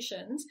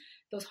conversations,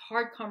 those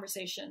hard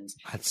conversations.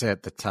 That's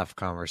it, the tough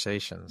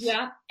conversations.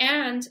 Yeah.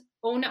 And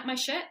own up my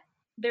shit.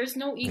 There's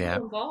no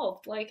ego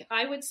involved. Like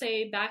I would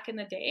say back in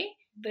the day,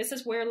 this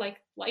is where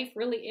like life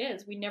really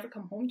is. We never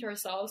come home to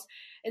ourselves.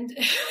 And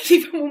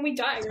even when we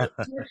die,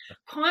 we're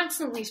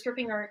constantly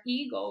stripping our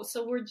ego.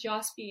 So we're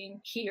just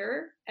being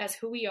here as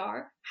who we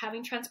are,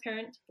 having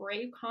transparent,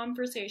 brave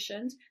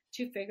conversations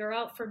to figure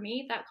out, for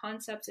me, that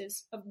concept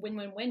is of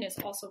win-win-win is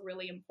also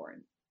really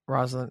important.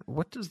 Rosalind,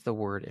 what does the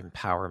word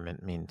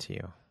empowerment mean to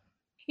you?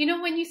 You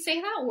know, when you say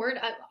that word,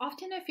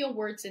 I feel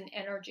words in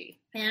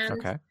energy. And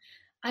okay.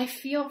 I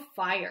feel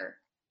fire.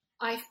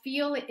 I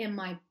feel it in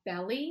my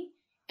belly,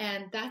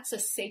 and that's a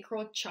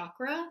sacral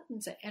chakra.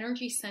 It's an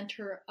energy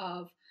center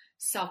of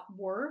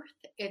self-worth.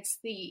 It's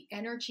the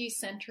energy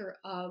center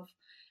of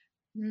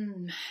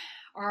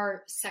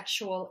our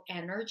sexual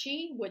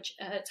energy, which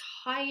at its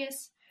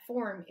highest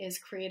form is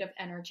creative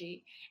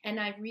energy. And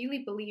I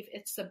really believe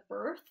it's the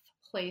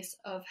birthplace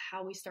of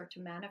how we start to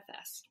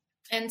manifest.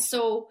 And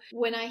so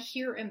when I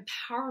hear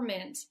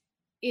empowerment,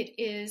 it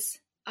is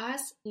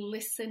us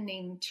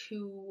listening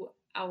to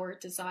our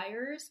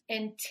desires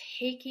and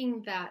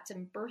taking that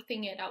and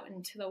birthing it out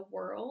into the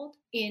world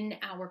in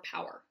our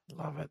power.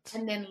 Love it.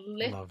 And then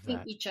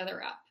lifting each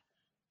other up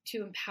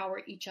to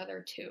empower each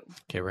other too.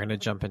 Okay, we're going to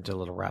jump into a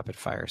little rapid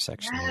fire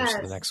section here.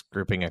 So the next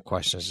grouping of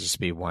questions just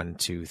be 1,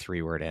 2,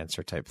 3 word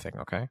answer type thing,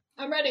 okay?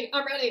 I'm ready.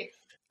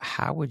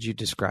 How would you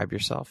describe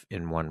yourself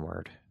in one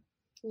word?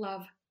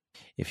 Love.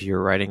 If you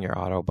were writing your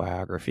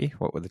autobiography,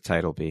 what would the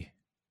title be?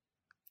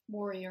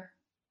 Warrior.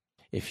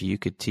 If you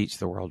could teach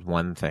the world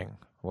one thing,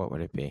 what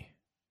would it be?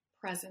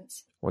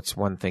 Presence. What's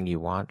one thing you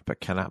want but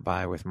cannot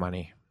buy with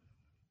money?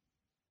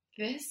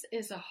 This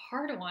is a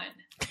hard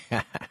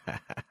one.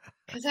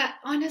 Because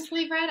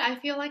honestly, Brad, I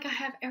feel like I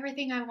have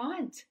everything I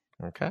want.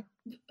 Okay.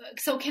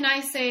 So can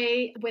I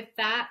say with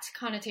that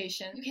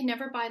connotation, you can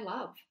never buy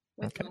love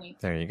with money.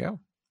 There you go.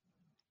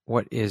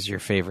 What is your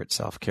favorite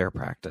self-care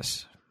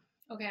practice?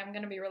 Okay, I'm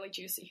going to be really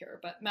juicy here,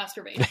 but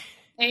masturbate.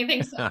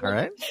 Anything. All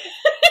right.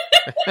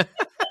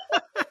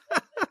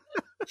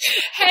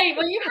 Hey,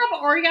 when you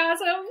have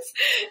orgasms,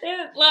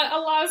 it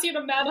allows you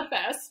to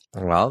manifest.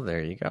 Well,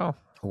 there you go.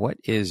 What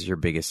is your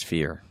biggest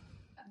fear?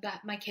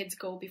 That my kids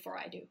go before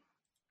I do.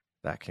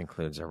 That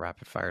concludes our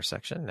rapid fire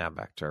section. Now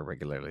back to our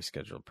regularly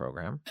scheduled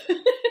program.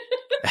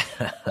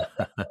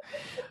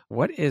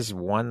 What is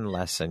one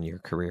lesson your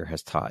career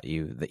has taught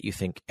you that you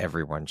think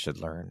everyone should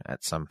learn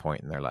at some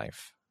point in their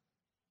life?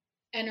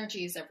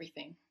 Energy is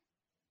everything.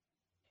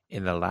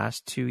 In the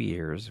last 2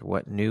 years,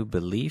 what new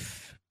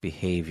belief,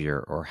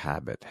 behavior, or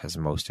habit has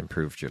most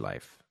improved your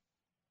life?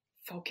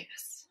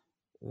 Focus.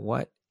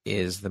 What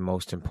is the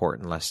most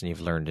important lesson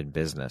you've learned in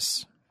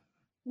business?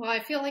 Well, I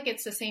feel like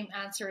it's the same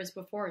answer as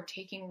before,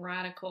 taking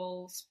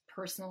radical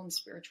personal and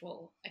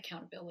spiritual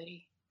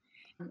accountability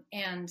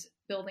and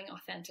building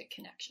authentic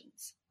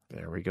connections.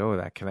 There we go,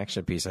 that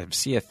connection piece. I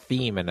see a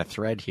theme and a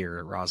thread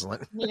here,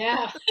 Rosalind.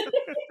 Yeah.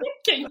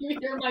 Can you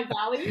hear my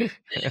valley?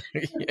 Yeah.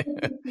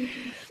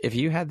 If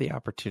you had the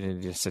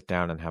opportunity to sit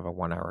down and have a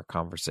 1-hour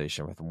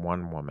conversation with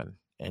one woman,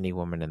 any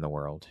woman in the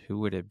world, who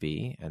would it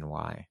be and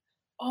why?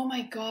 Oh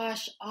my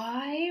gosh,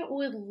 I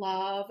would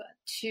love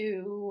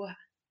to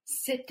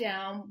sit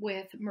down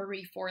with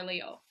Marie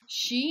Forleo.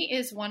 She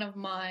is one of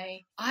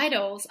my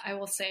idols, I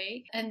will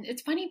say. And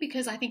it's funny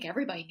because I think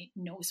everybody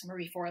knows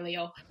Marie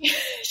Forleo.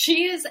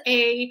 She is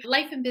a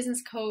life and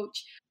business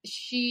coach.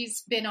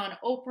 She's been on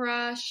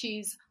Oprah.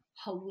 She's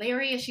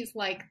hilarious. She's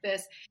like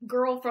this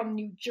girl from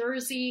New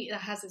Jersey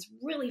that has this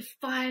really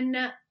fun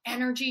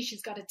energy.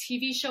 She's got a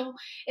TV show.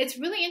 It's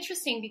really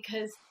interesting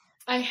because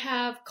I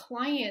have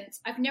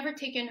clients, I've never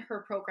taken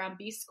her program,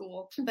 B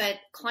School, but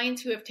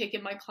clients who have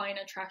taken my Client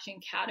Attraction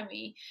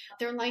Academy,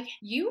 they're like,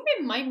 you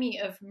remind me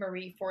of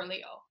Marie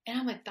Forleo. And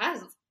I'm like, that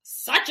is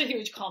such a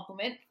huge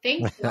compliment. Thank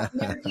you. I've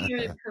never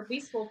taken her B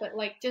School, but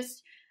like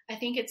just, I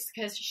think it's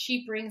because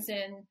she brings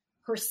in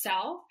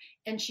herself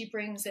and she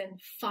brings in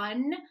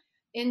fun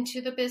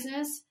into the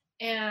business.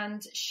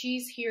 And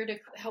she's here to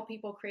help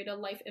people create a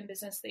life and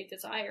business they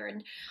desire.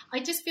 And I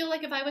just feel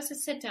like if I was to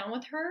sit down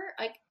with her,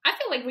 I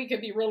feel like we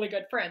could be really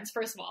good friends,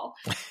 first of all.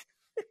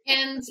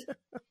 And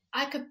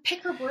I could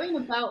pick her brain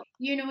about,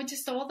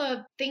 just all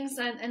the things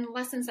and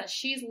lessons that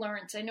she's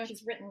learned. I know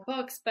she's written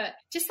books, but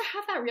just to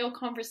have that real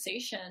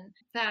conversation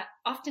that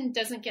often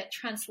doesn't get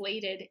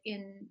translated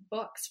in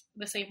books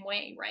the same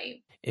way,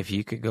 right? If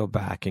you could go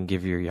back and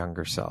give your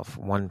younger self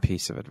one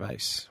piece of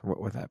advice,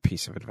 what would that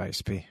piece of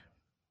advice be?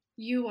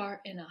 You are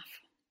enough.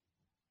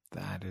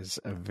 That is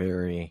a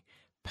very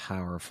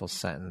powerful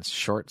sentence,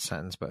 short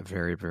sentence, but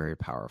very, very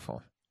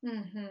powerful.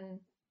 Mm-hmm.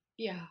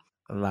 Yeah.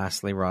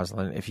 Lastly,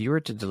 Rosalind, if you were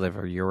to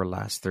deliver your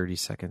last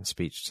 30-second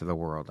speech to the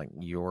world, like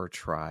your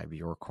tribe,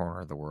 your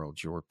corner of the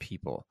world, your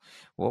people,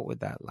 what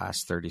would that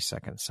last 30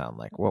 seconds sound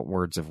like? What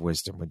words of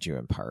wisdom would you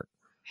impart?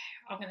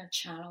 I'm going to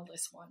channel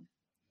this one.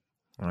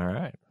 All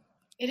right.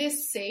 It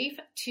is safe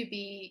to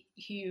be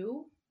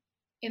you.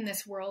 In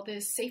this world, it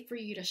is safe for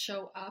you to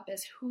show up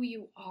as who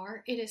you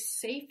are. It is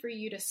safe for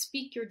you to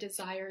speak your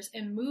desires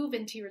and move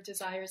into your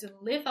desires and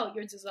live out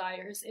your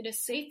desires. It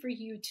is safe for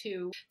you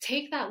to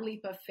take that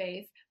leap of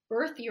faith,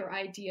 birth your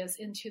ideas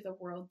into the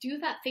world. Do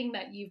that thing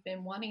that you've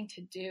been wanting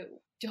to do.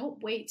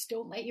 Don't wait.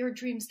 Don't let your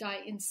dreams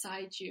die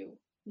inside you.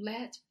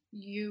 Let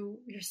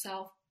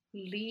yourself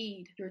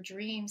lead your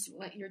dreams.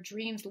 Let your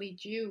dreams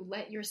lead you.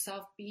 Let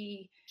yourself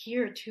be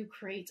here to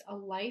create a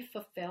life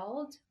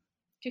fulfilled,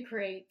 to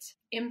create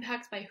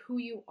impact by who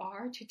you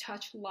are, to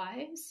touch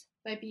lives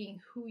by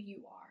being who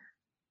you are.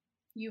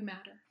 You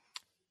matter.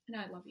 And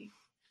I love you.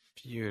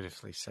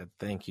 Beautifully said.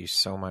 Thank you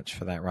so much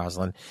for that,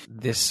 Rosalind.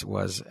 This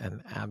was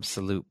an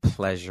absolute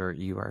pleasure.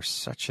 You are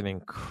such an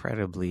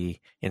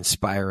incredibly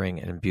inspiring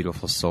and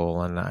beautiful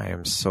soul, and I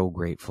am so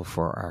grateful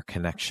for our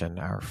connection,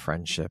 our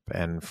friendship,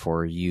 and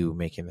for you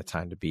making the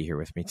time to be here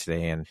with me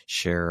today and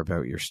share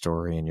about your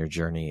story and your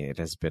journey. It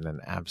has been an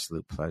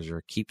absolute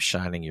pleasure. Keep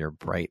shining your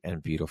bright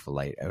and beautiful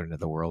light out into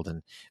the world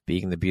and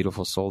being the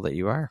beautiful soul that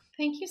you are.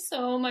 Thank you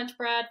so much,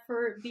 Brad,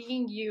 for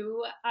being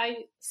you.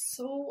 I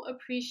so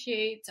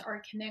appreciate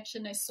our connection.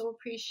 I so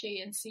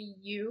appreciate and see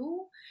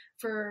you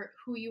for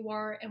who you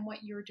are and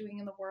what you're doing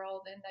in the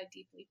world. And I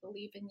deeply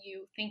believe in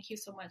you. Thank you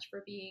so much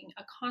for being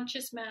a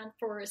conscious man,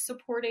 for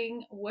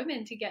supporting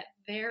women to get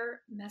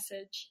their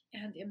message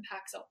and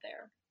impacts out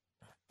there.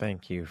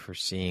 Thank you for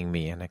seeing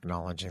me and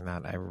acknowledging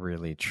that. I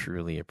really,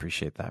 truly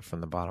appreciate that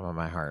from the bottom of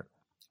my heart.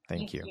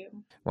 Thank you.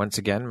 Once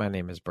again, my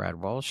name is Brad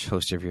Walsh,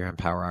 host of your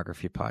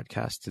Empowerography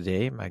podcast.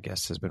 Today, my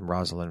guest has been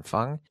Rosalind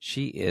Fung.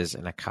 She is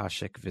an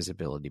Akashic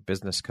Visibility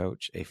business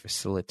coach, a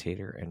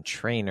facilitator and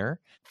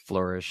trainer,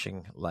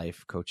 flourishing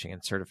life coaching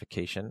and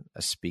certification,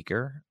 a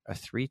speaker, a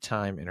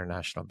 3-time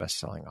international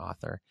best-selling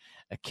author,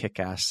 a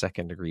kick-ass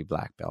second-degree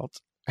black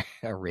belt,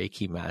 a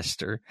Reiki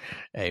master,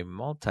 a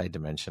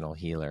multidimensional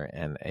healer,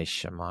 and a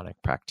shamanic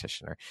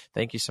practitioner.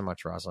 Thank you so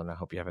much, Rosalind. I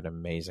hope you have an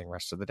amazing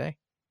rest of the day.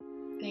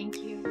 Thank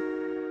you.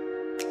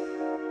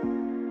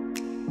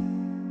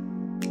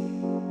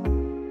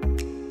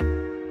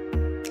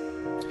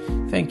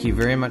 Thank you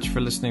very much for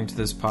listening to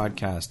this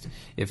podcast.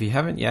 If you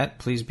haven't yet,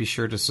 please be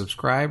sure to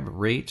subscribe,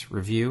 rate,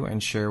 review,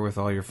 and share with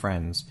all your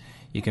friends.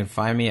 You can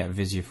find me at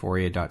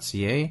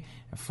visuphoria.ca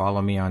and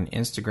follow me on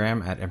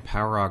Instagram at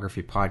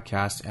Empowerography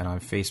Podcast and on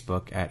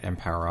Facebook at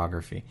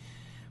Empowerography.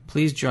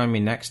 Please join me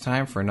next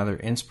time for another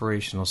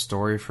inspirational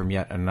story from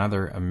yet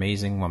another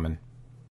amazing woman.